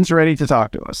 Brandon's ready to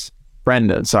talk to us.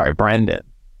 Brendan.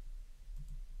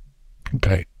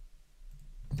 Okay.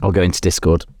 I'll go into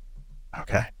Discord.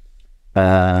 Okay.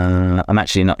 I'm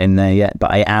actually not in there yet,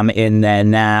 but I am in there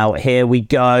now. Here we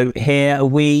go.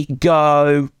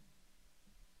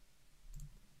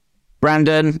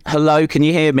 Brandon, hello, can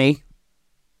you hear me?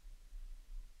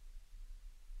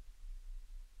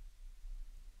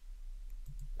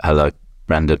 Hello,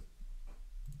 Brandon.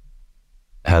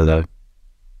 Hello.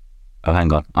 Oh,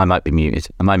 hang on. I might be muted.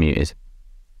 Am I muted?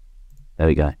 There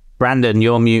we go. Brandon,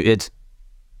 you're muted.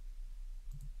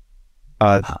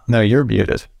 No, you're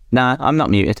muted. No, I'm not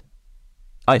muted.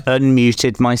 I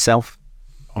unmuted myself.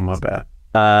 Oh, my bad.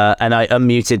 And I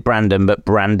unmuted Brandon, but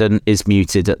Brandon is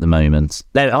muted at the moment.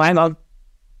 There, hang on.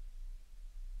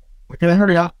 We're gonna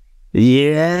hurry up.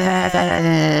 Yes.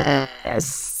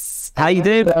 How you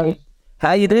doing?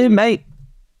 How you doing, mate?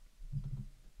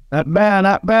 Not bad.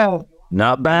 Not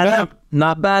bad.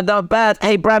 Not bad.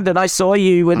 Hey, Brandon, I saw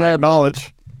you with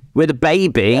a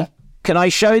baby. Yeah. Can I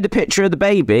show you the picture of the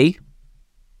baby?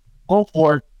 Oh,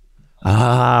 Lord.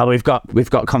 We've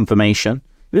got confirmation.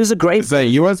 It was a great... Is that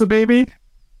you as a baby?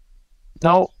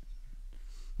 No.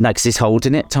 No, because he's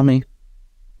holding it, Tommy.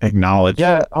 Acknowledge.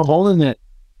 Yeah, I'm holding it.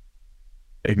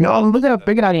 Acknowledge. Look how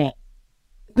big I am.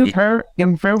 Her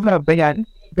improve how big I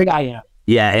am.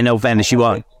 Yeah, in all fairness, you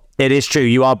are. It is true.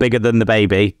 You are bigger than the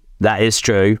baby. That is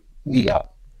true. Yeah.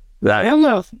 That,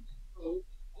 Hello.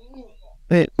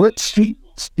 Hey, let's see.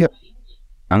 Yep.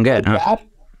 I'm good. That.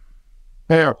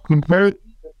 There, compare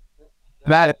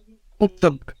that. What's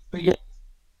the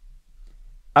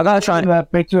I gotta try.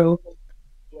 that picture?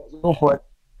 Go for it.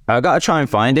 I gotta try and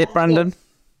find it, Brandon.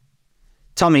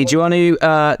 Tommy, do you want to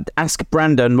ask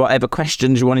Brandon whatever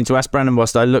questions you wanted to ask Brandon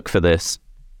whilst I look for this?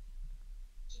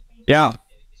 Yeah,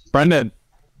 Brendan,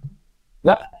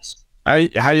 Yeah.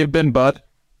 how you been, bud?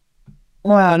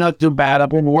 Well, not too bad. I've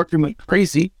been working like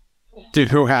crazy. Dude,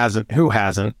 who hasn't? Who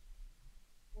hasn't?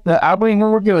 I've been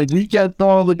working like you get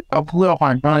all the a little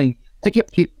hard money to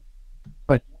get people.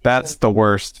 That's the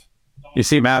worst. You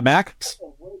see Mad Max?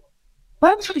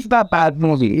 That's just not bad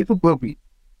movie. It's a movie.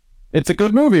 It's a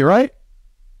good movie, right?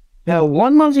 Yeah,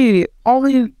 one movie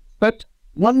only, but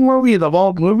one movie of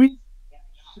all movies.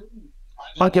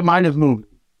 Like a minus movie.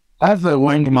 That's the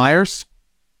Wayne Myers?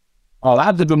 Oh,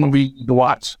 that's a good movie to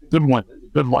watch. Good one.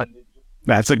 Good one.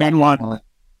 That's a good one.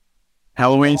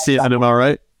 Halloween season, am I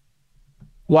right?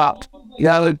 Wow.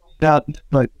 Yeah,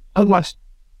 like I watched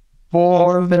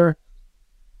 4 there,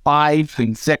 5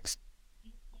 and 6.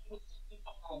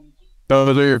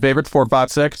 Those are your favorites, 4,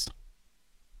 5, 6?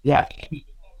 Yeah.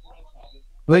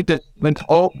 Like those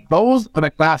are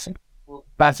the classic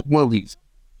movies.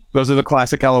 Those are the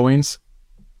classic Halloweens?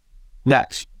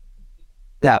 Next.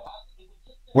 Yeah.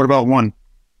 What about 1?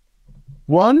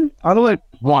 One, I don't like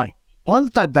one.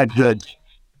 One's not that good.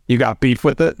 You got beef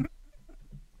with it?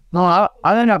 No,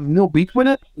 I don't have no beef with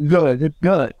it. Good, it's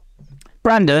good.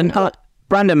 Brandon,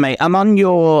 mate, I'm on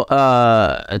your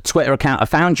Twitter account. I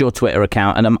found your Twitter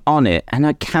account and I'm on it and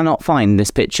I cannot find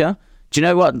this picture. Do you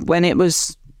know what? When it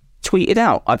was tweeted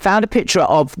out, I found a picture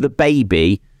of the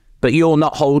baby, but you're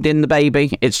not holding the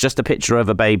baby. It's just a picture of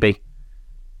a baby.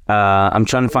 I'm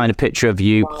trying to find a picture of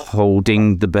you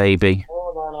holding the baby.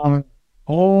 Hold on.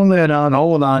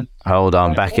 Hold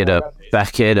on, back it up,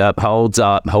 hold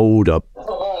up.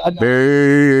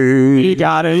 He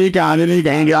got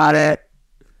it.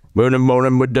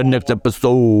 Morning with the next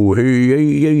episode.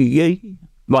 Hey.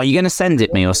 What, are you going to send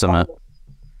it me or something?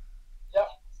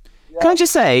 Can I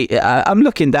just say, I'm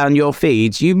looking down your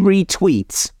feeds, you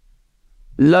retweet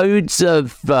loads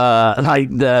of like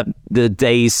the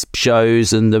Days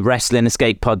shows and the Wrestling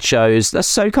Escape Pod shows. That's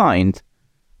so kind.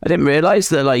 I didn't realise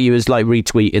that like you was like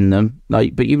retweeting them,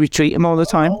 like, but you retweet them all the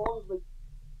time.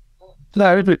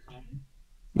 No,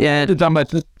 Yeah. I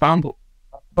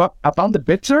found the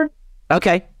picture.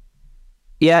 Okay.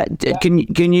 Yeah.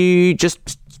 Can you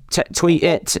just tweet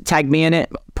it, tag me in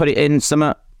it, put it in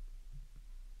some?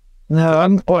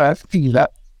 No, I see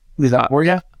that. Is that where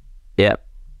you? Yeah.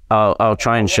 I'll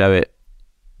try and show it.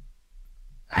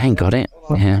 I ain't got it.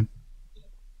 Yeah.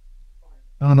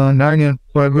 Oh no,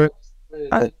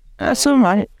 That's all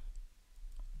right.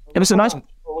 It was a nice.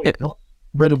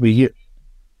 Where do we get?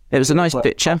 It was a nice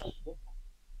picture.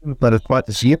 But it's quite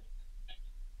to see it.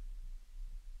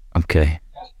 Okay.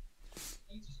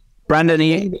 Brandon,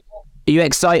 are you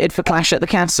excited for Clash at the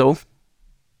Castle?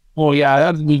 Oh yeah,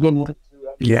 that'd be good.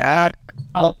 Yeah,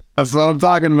 that's what I'm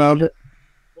talking about.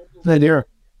 Hey there.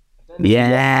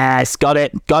 Yes, got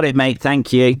it, mate.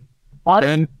 Thank you.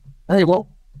 And Hey, well,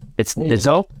 It's there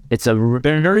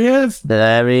he is.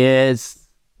 there he is.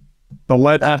 The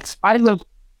lead. I love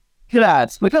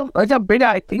that. Look how big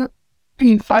I think.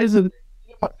 Size of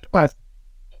look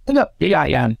how big I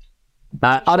am.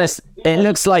 Honest, it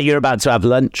looks like you're about to have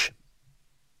lunch.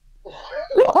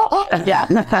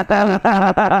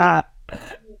 Yeah.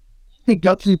 He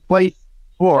got to play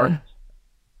 4.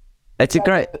 It's a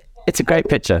great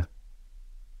picture.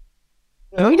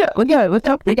 Look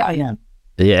how big I am.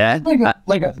 Yeah.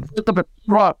 Like a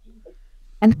rock.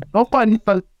 And nobody,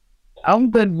 but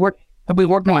I've been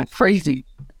working like crazy.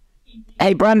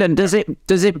 Hey Brandon, does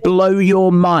it blow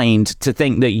your mind to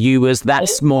think that you was that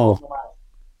small?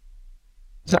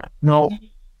 No, I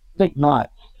think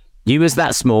not. You was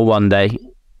that small one day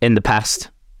in the past.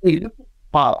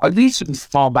 At least it was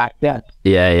small back then.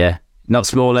 Yeah. Not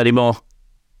small anymore.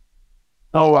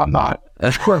 No, I'm not.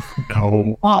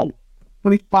 No. Oh,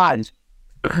 25.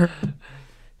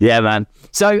 Yeah, man.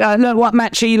 So, look, what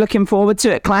match are you looking forward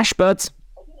to at Clash, buds?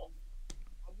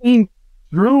 I mean,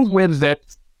 Drew wins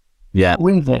it. Yeah.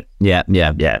 Yeah.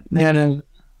 And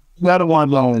the other one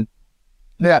going.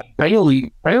 Yeah,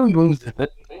 Bailey wins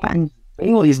it. And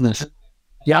Bailey's in this.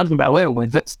 Yeah, about where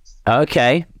wins it.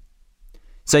 Okay.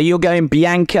 So you're going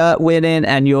Bianca winning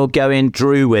and you're going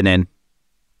Drew winning.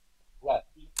 What?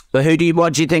 But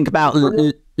what do you think about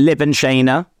Liv and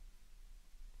Shayna?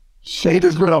 Shade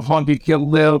is gonna funky kill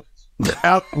Lil.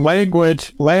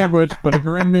 Language, but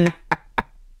agree me.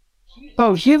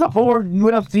 Oh, she's a former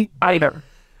UFC fighter.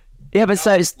 Yeah, but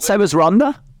so was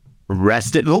Rhonda.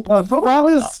 Rested.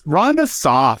 Rhonda's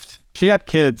soft. She had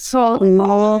kids. So,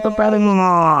 the brother,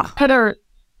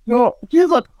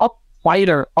 she's a top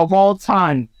fighter of all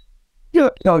time. She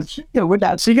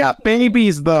got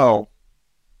babies though.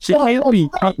 She can't be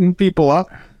cutting people up.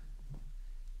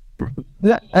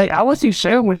 I was you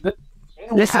sharing with it.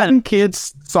 Having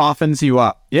kids softens you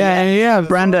up. Yeah.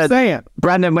 Brandon, saying.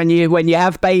 Brandon, when you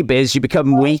have babies, you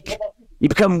become weak. You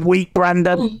become weak,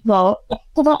 Brandon. No.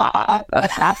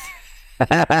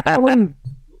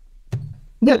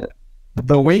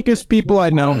 The weakest people I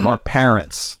know are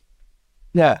parents.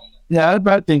 Yeah, I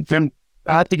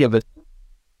had to give it.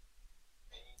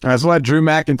 That's why Drew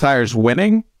McIntyre's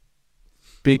winning.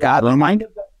 Because remind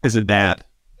is a dad.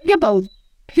 You better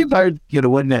get a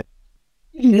win it.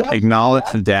 Acknowledge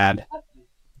the dad.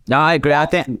 No, I agree. I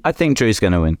think Drew's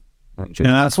going to win. And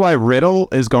that's why Riddle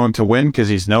is going to win, because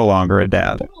he's no longer a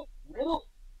dad.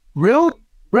 Riddle's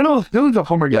a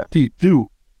former UFC too.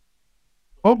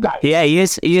 Oh, guys. Yeah, he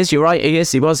is. You're right. He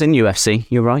is. He was in UFC.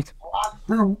 You're right.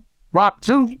 Rock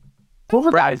too.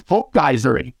 Both guys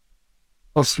are in.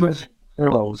 Oh, Smith.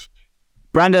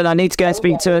 Brandon, I need to go and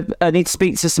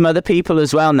speak to some other people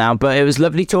as well now. But it was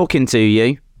lovely talking to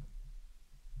you.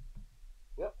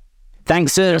 Yep.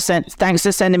 Thanks for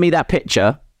sending me that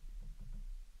picture.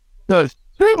 We'll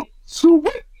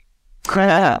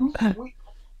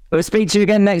speak to you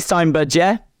again next time, bud.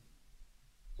 Yeah.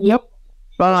 Yep.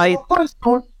 Bye.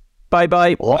 Bye.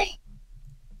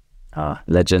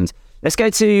 Legend. Let's go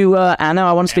to Anna.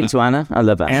 I want to speak to Anna. I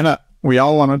love Anna. Anna, we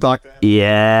all want to talk to Anna.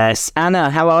 Yes. Anna,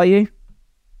 how are you?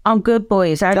 I'm good,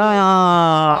 boys. How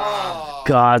Oh,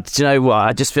 God. Do you know what?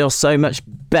 I just feel so much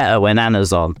better when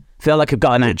Anna's on. I feel like I've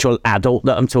got an actual adult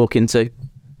that I'm talking to.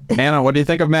 Anna, what do you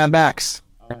think of Mad Max?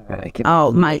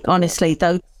 Oh, mate, honestly,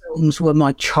 those films were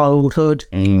my childhood.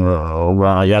 Oh,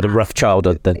 well, you had a rough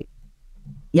childhood then.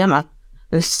 Yeah, man.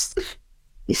 The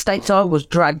states I was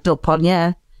dragged up on,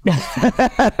 yeah. I'm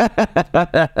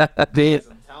telling you,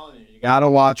 you gotta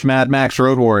watch Mad Max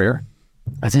Road Warrior.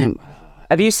 I don't.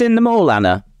 Have you seen them all,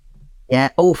 Anna? Yeah,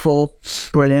 awful.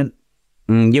 Brilliant.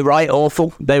 You're right,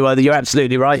 awful. They were. You're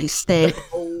absolutely right. Instead,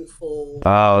 awful.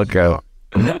 Oh, go.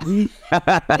 Are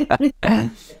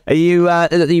you?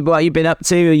 What have you been up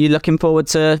to? Are you looking forward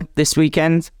to this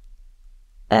weekend?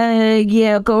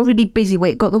 Yeah, I've got a really busy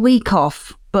week. Got the week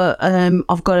off, but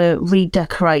I've got to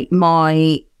redecorate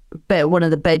one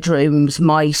of the bedrooms.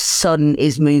 My son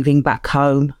is moving back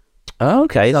home. Oh,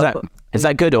 okay. Is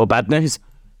that good or bad news?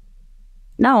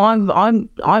 No, I'm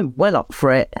well up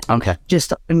for it. Okay.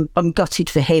 Just I'm gutted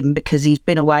for him because he's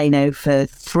been away now for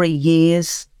 3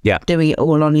 years. Yeah. Doing it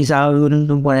all on his own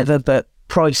and whatever, but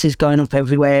prices going up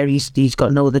everywhere. He's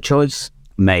got no other choice.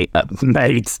 Mate,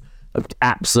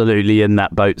 absolutely in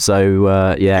that boat.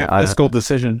 So yeah, Fiscal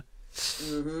decision.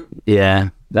 Yeah,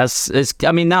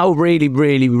 that'll really,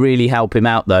 really, really help him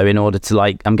out though. In order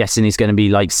to I'm guessing he's going to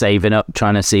be saving up,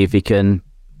 trying to see if he can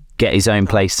get his own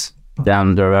place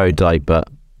down the road. But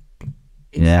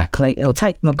yeah, exactly. It'll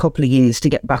take him a couple of years to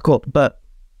get back up, but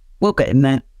we'll get him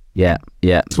there. Yeah.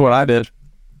 That's what I did.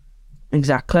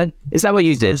 Exactly. Is that what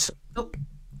you did?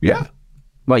 Yeah.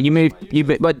 What you moved?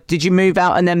 Did you move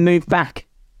out and then move back?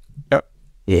 Yep.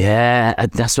 Yeah,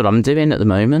 that's what I'm doing at the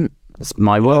moment. It's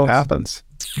my world. What happens?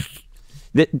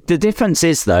 The difference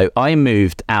is though, I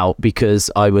moved out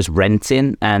because I was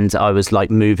renting and I was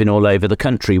moving all over the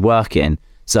country working.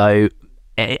 So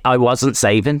I wasn't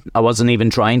saving. I wasn't even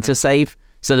trying to save.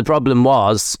 So the problem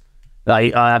was,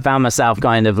 I found myself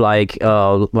kind of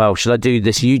oh, well, should I do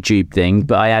this YouTube thing?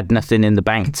 But I had nothing in the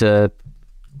bank to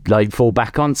fall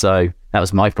back on. So that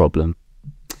was my problem.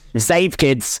 Save,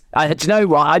 kids. Do you know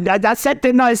what? I said,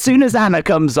 didn't I? As soon as Anna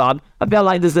comes on, I feel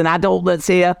like there's an adult that's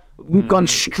here. We've gone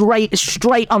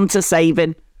straight onto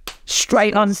saving.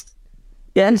 Straight on.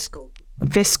 Yeah.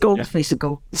 Fiscal.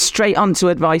 Straight onto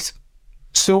advice.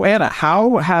 So Anna,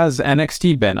 how has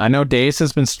NXT been? I know Daze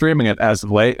has been streaming it as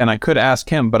of late, and I could ask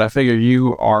him, but I figure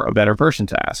you are a better person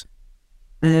to ask.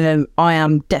 I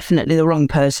am definitely the wrong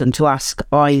person to ask.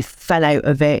 I fell out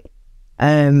of it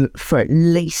for at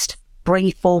least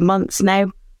 3-4 months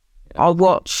now. I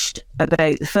watched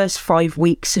about the first 5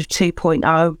 weeks of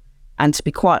 2.0, and to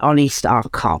be quite honest, I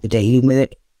can't be dealing with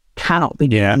it. Cannot be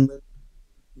dealing with it.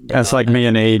 That's like me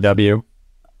and AEW.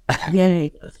 Yeah.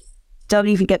 Don't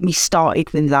even get me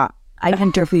started with that.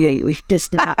 AEW was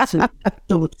just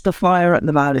the fire at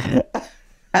the moment.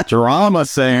 Drama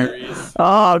series.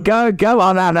 Oh, go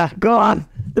on, Anna. Go on.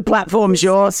 The platform's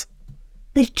yours.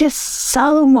 there's just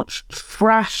so much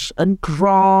trash and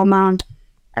drama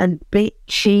and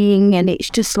bitching, and it's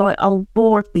just like, oh,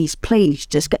 boys, please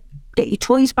just get your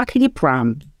toys back in your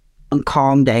pram and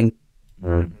calm down.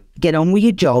 Get on with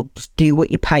your jobs, do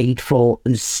what you're paid for,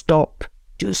 and stop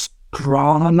just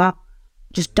drama.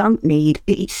 Just don't need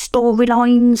it. It's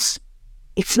storylines.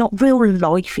 It's not real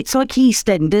life. It's like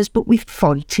EastEnders, but with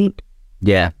fighting.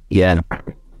 Yeah. Yeah.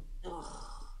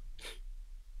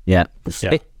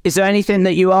 Is there anything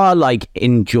that you are like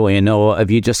enjoying, or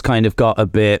have you just kind of got a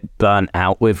bit burnt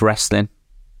out with wrestling?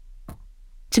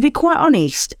 To be quite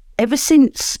honest, ever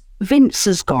since Vince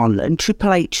has gone and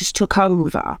Triple H has took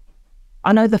over,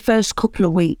 I know the first couple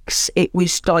of weeks it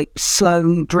was like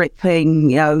slow dripping,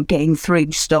 getting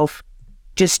through stuff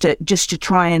just to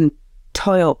try and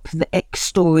tie up the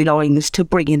X storylines to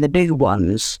bring in the new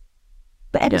ones.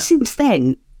 But ever since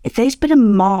then, there's been a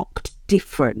marked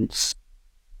difference.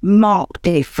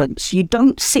 You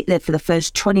don't sit there for the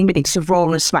first 20 minutes of Raw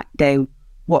and SmackDown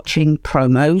watching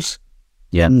promos,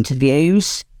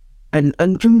 interviews, and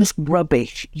just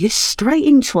rubbish. You're straight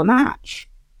into a match.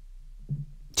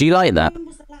 Do you like that?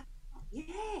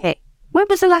 When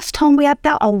was the last time we had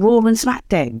that on Raw and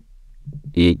SmackDown?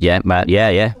 Yeah, Matt.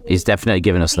 Yeah. He's definitely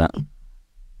given us that.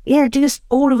 Yeah, just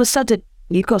all of a sudden,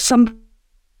 you've got somebody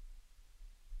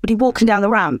walking down the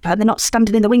ramp and they're not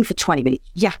standing in the ring for 20 minutes,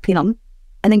 yapping on,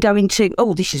 and then going to,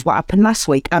 oh, this is what happened last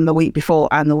week and the week before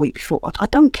and the week before. I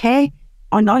don't care.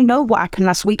 I know what happened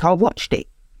last week. I watched it.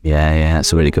 Yeah,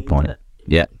 that's a really good point.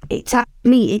 Yeah.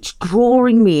 It's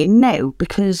drawing me in now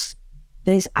because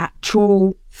there's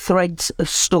actual threads of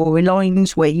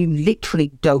storylines where you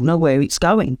literally don't know where it's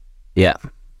going. Yeah.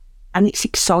 And it's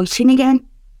exciting again.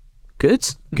 Good.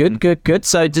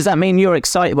 So does that mean you're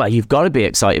excited? Well, you've got to be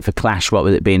excited for Clash, what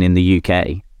with it being in the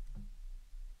UK.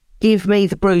 Give me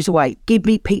the Bruiserweight. Give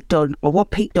me Pete Dunne. I want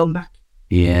Pete Dunne back.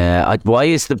 Yeah. Why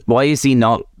is he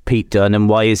not Pete Dunne, and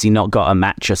why has he not got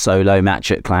a solo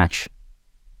match at Clash?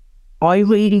 I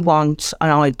really want,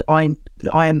 and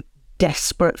I am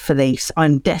desperate for this.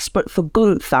 I'm desperate for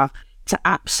Gunther to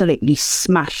absolutely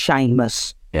smash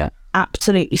Sheamus. Yeah.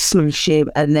 Absolutely smash him,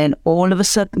 and then all of a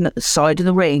sudden at the side of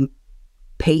the ring,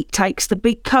 Pete takes the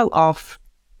big coat off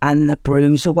and the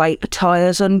Bruiserweight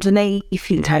attires underneath.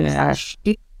 He takes that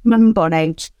Stigman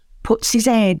bonnet, puts his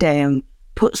hair down,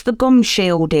 puts the gum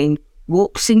shield in,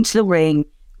 walks into the ring.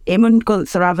 Him and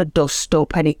Gunther have a dust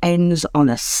up, and it ends on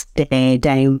a stare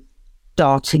down,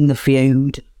 starting the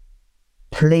feud.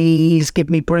 Please give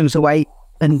me Bruiserweight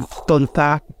and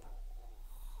Gunther.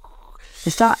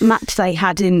 That match they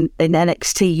had in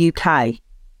NXT UK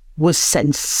was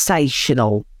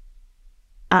sensational.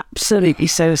 Absolutely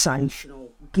sensational.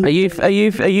 Are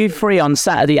you free on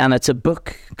Saturday, Anna, to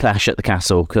book Clash at the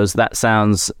Castle? Because that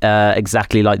sounds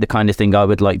exactly like the kind of thing I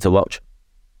would like to watch.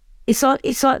 It's like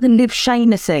the Liv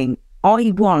Shayna thing.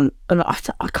 I want, and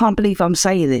I can't believe I'm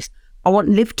saying this, I want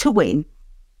Liv to win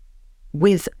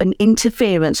with an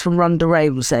interference from Ronda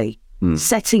Rousey,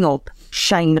 setting up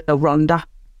Shayna Ronda.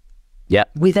 Yeah.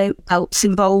 Without belts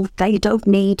involved, they don't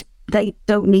need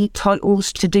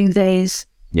titles to do theirs.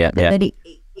 Yeah. Then it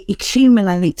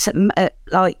accumulates at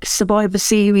like Survivor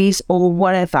Series or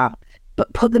whatever,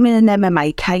 but put them in an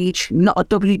MMA cage, not a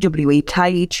WWE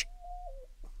cage.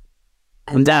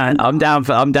 I'm down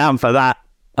for that.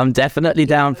 I'm definitely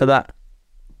down for that.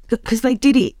 Because they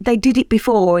did it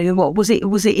before. What was it?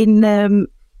 Was it in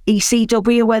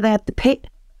ECW where they had the pit?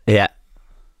 Yeah.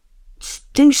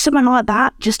 Do something like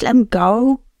that. Just let them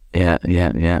go. Yeah.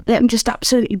 Let them just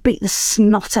absolutely beat the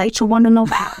snot out of one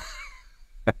another.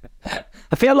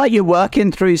 I feel like you're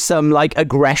working through some like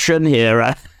aggression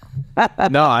here.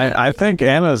 No, I think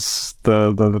Anna's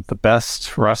the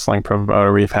best wrestling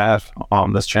promoter we've had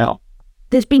on this channel.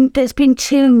 There's been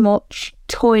too much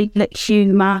toilet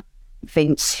humour,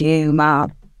 Vince humour.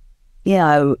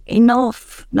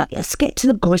 Enough. Like, let's get to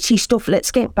the gritty stuff.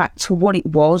 Let's get back to what it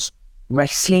was,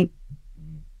 wrestling.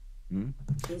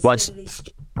 What's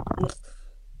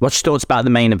your thoughts about the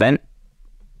main event?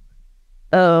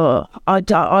 I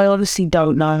honestly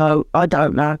don't know. I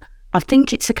don't know. I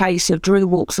think it's a case of Drew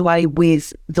walks away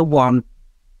with the one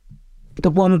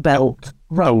belt.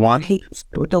 The one? He keeps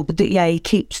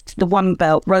the one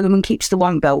belt. Roman keeps the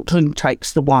one belt and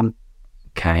takes the one.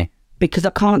 Okay. Because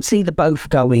I can't see the both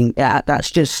going. That's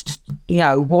just,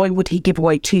 why would he give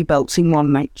away two belts in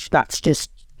one match? That's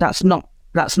not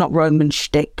Roman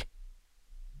shtick.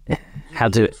 How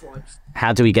do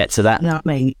we get to that? You know what I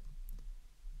mean?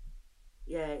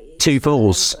 Two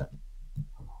falls.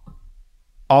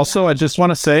 Also, I just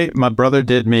want to say my brother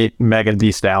did meet Megan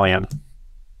Thee Stallion.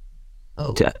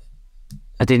 Oh.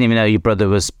 I didn't even know your brother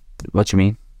was. What do you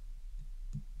mean?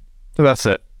 So that's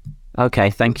it. Okay,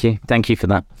 thank you for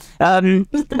that.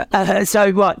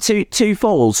 So what? Two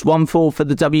falls, one fall for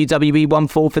the WWE, one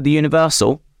fall for the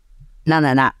Universal,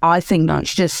 No. I think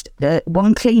it's just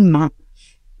one clean match.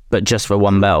 but just for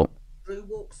one belt. Drew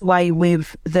walks away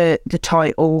with the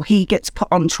title. He gets put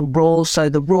onto Raw, so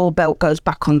the Raw belt goes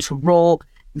back onto Raw.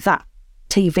 That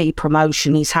TV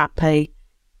promotion is happy.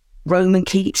 Roman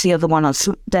keeps the other one on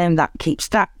SmackDown. That keeps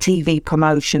that TV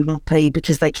promotion happy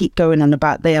because they keep going on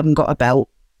about they haven't got a belt.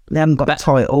 They haven't got a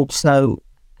title. So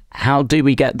How do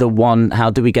we get the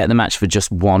match for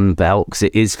just one belt? Because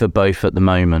it is for both at the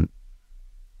moment.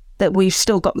 that we've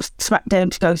still got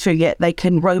SmackDown to go through yet.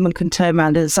 Roman can turn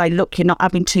around and say, look, you're not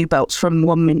having two belts from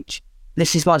one match.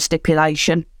 This is my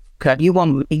stipulation. Okay. You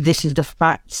want me, this is the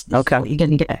facts. This Okay. is what you're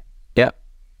going to get. Yeah.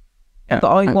 But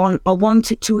I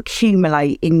want it to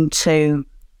accumulate into,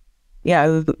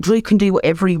 Drew can do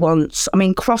whatever he wants. I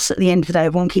mean, Cross at the end of the day,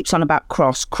 everyone keeps on about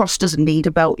Cross. Cross doesn't need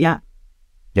a belt yet.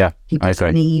 Yeah, He I doesn't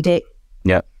agree. need it.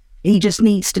 Yeah. He just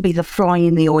needs to be the fly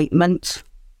in the ointment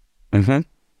Mm-hmm.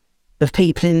 of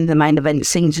people in the main event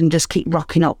scenes and just keep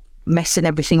rocking up, messing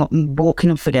everything up and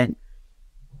walking off again.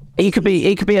 He could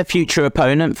be a future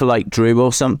opponent for like Drew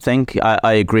or something.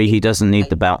 I agree. He doesn't need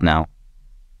the belt now.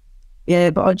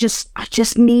 Yeah, but I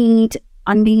just need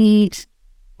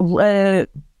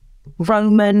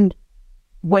Roman,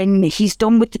 when he's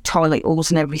done with the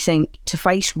titles and everything, to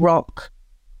face Rock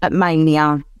at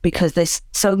Mania, because there's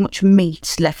so much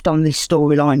meat left on this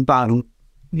storyline bone.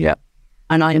 Yeah.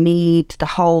 And I need the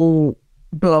whole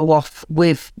blow off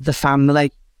with the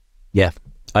family. Yeah,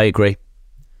 I agree.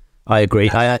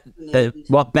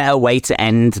 What better way to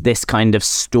end this kind of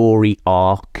story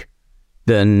arc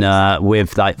than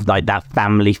with like that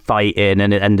family fighting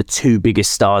and the two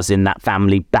biggest stars in that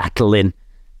family battling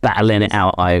it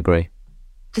out. I agree.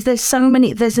 Because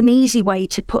there's an easy way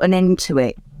to put an end to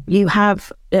it. You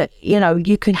have,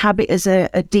 you can have it as a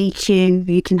DQ,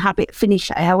 you can have it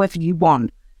finish it however you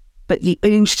want. But the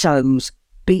Usos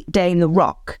beat down The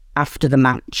Rock after the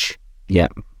match. Yeah.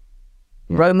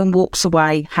 Roman walks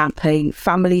away happy,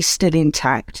 family's still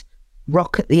intact.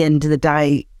 Rock at the end of the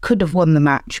day could have won the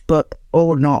match,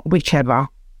 or not, whichever.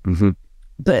 Mm-hmm.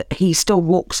 But he still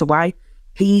walks away.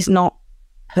 He's not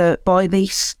hurt by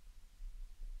this.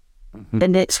 Mm-hmm.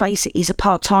 And let's face it, he's a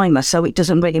part-timer, so it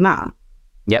doesn't really matter.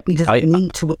 Yep. He doesn't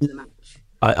need to win the match.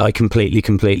 I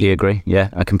completely agree. Yeah,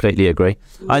 I completely agree.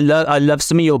 I love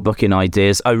some of your booking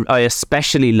ideas. I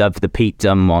especially love the Pete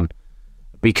Dunne one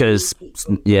because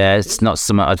it's not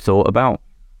something I'd thought about.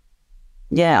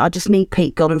 Yeah, I just need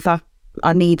Pete Gunther.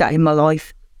 I need that in my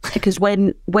life. Because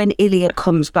when Ilya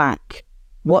comes back,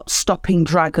 what's stopping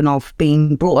Dragunov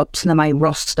being brought up to the main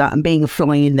roster and being a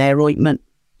fly in their ointment?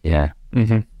 Yeah.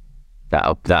 Mm-hmm.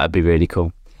 That'd be really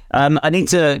cool. I need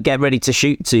to get ready to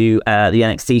shoot to the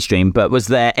NXT stream, but was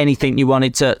there anything you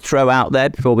wanted to throw out there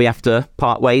before we have to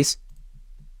part ways?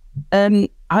 I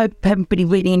hope everybody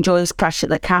really enjoys Clash at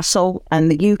the Castle,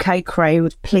 and the UK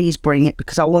crowd, please bring it,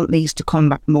 because I want these to come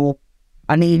back more.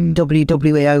 I need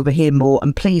WWE over here more,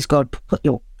 and please God, put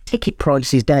your ticket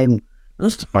prices down.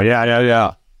 That's Oh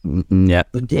yeah. Yeah.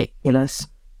 ridiculous.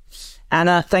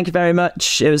 Anna, thank you very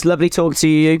much. It was lovely talking to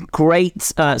you. Great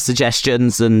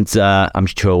suggestions, and I'm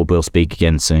sure we'll speak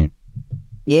again soon.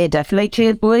 Yeah, definitely.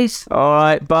 Cheers, boys. All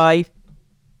right, bye.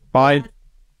 Bye.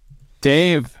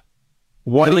 Dave,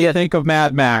 what do you think of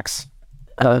Mad Max?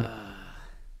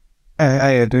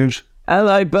 Hey, dude.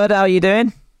 Hello, bud. How are you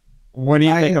doing? What do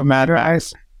you think of Mad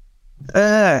Max?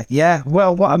 Yeah.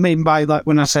 Well, what I mean by like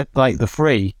when I said like the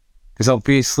free, because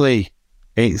obviously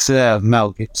it's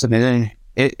Mel Gibson, isn't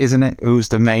it? Who's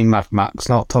the main Mad Max,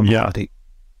 not Tom Hardy.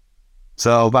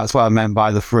 So that's what I meant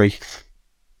by the free.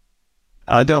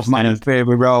 I don't mind a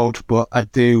favourite road, but I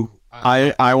do.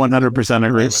 I 100%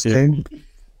 agree with you.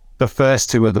 The first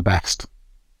two are the best.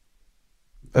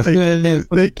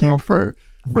 Thank you for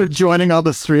joining on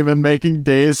the stream and making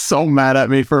Dave so mad at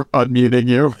me for unmuting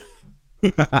you.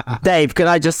 Dave, can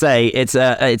I just say it's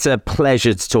a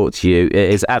pleasure to talk to you. It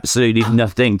is absolutely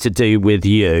nothing to do with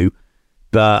you,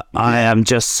 but I am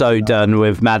just so done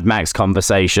with Mad Max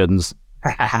conversations.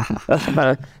 How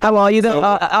are you?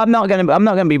 I'm not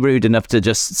gonna be rude enough to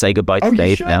just say goodbye to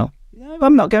Dave now. No,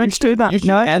 I'm not going to do that. You should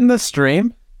end the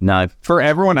stream No. for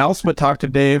everyone else, but talk to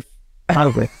Dave.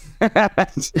 Like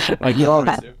you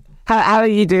always do. How are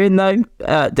you doing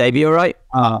though, Dave? You all right?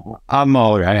 I'm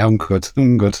all right. I'm good.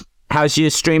 How's your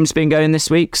streams been going this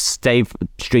week? Dave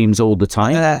streams all the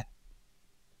time.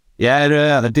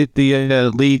 Yeah, I did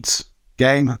the Leeds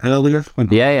game earlier.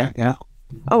 Yeah.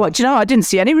 Oh, do you know, I didn't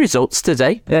see any results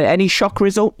today. Any shock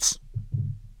results?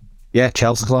 Yeah,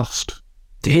 Chelsea lost.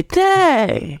 Did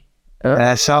they?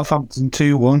 Southampton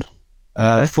 2-1.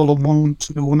 Fulham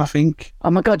 1-1, I think.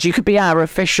 Oh my God, you could be our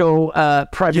official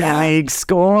Premier League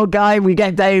score guy. We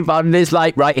get Dave on this,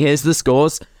 like, right, here's the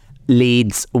scores.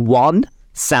 Leeds 1,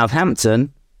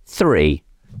 Southampton 3.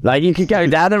 Like, you could go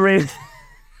down the route.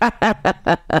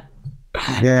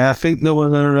 Yeah, I think there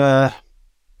was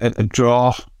a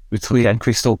draw between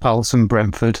Crystal Palace and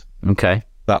Brentford. Okay.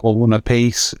 That will 1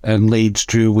 apiece, and Leeds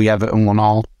drew with Everton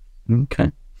 1-1.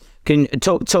 Okay. Can you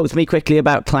talk to me quickly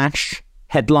about Clash?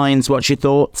 Headlines, what's your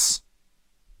thoughts?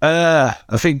 I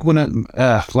think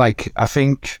I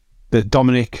think that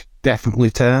Dominic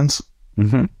definitely turns.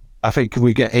 Mm-hmm. I think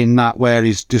we get in that where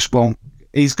he's going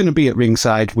to be at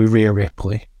ringside with Rhea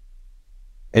Ripley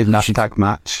in that tag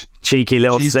match. Cheeky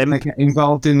little She's sim. going to get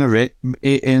involved in the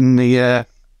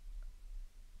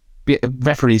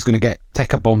referee's going to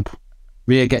take a bump.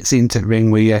 Rhea gets into the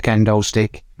ring with a kendo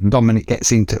stick. Dominic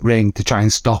gets into the ring to try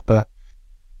and stop her.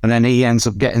 And then he ends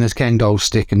up getting his kendo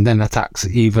stick and then attacks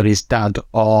either his dad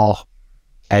or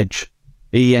Edge.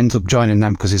 He ends up joining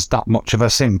them because he's that much of a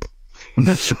simp.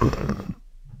 I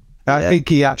think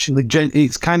he actually...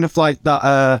 It's kind of like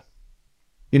that...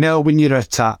 when you're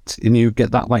attacked and you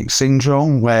get that like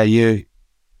syndrome where you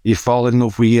fall in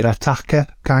love with your attacker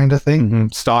kind of thing. Mm-hmm.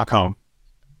 Stockholm.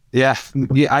 Yeah,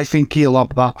 I think he'll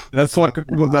have that. That's what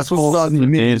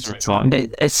means.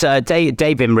 It's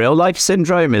Dave in real life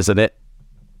syndrome, isn't it?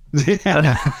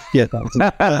 Yeah, that's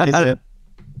it.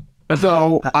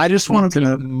 So I just want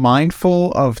to be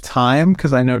mindful of time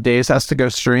because I know Dave has to go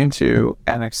stream to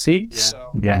NXT.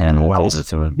 So,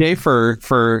 Dave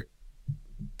for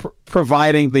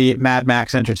providing the Mad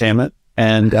Max entertainment,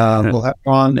 and we'll have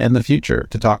on in the future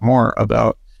to talk more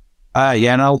about.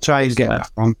 And I'll try and get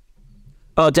back on.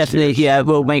 Oh, definitely. Yeah,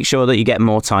 we'll make sure that you get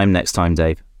more time next time,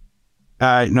 Dave.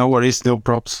 No worries, still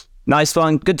props. Nice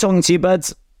one. Good talking to you,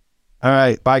 buds. All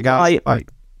right, bye guys. Bye.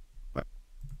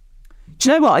 Do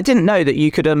you know what? I didn't know that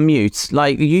you could unmute.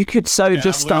 Like, you could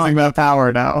just start. That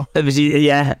power now.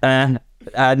 Yeah,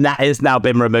 that has now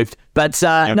been removed. But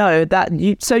no,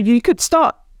 you could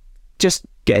start just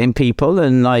getting people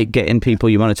and like getting people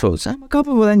you want to talk to. Oh my God,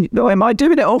 well then, am I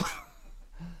doing it all?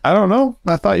 I don't know.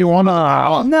 I thought you wanted.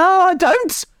 No, I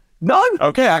don't. No.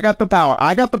 Okay, I got the power.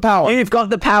 You've got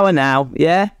the power now.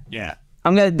 Yeah. Yeah.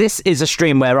 This is a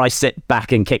stream where I sit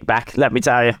back and kick back. Let me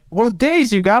tell you. Well,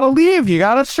 Days, you gotta leave. You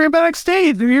gotta stream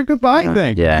NXT. Do your goodbye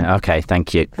thing. Yeah. Okay.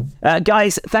 Thank you,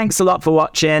 guys. Thanks a lot for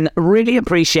watching. Really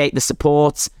appreciate the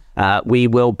support. We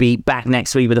will be back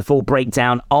next week with a full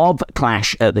breakdown of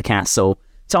Clash at the Castle.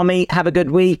 Tommy, have a good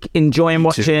week. Enjoying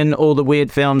watching all the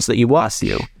weird films that you watch.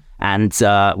 And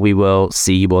we will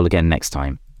see you all again next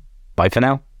time. Bye for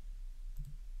now.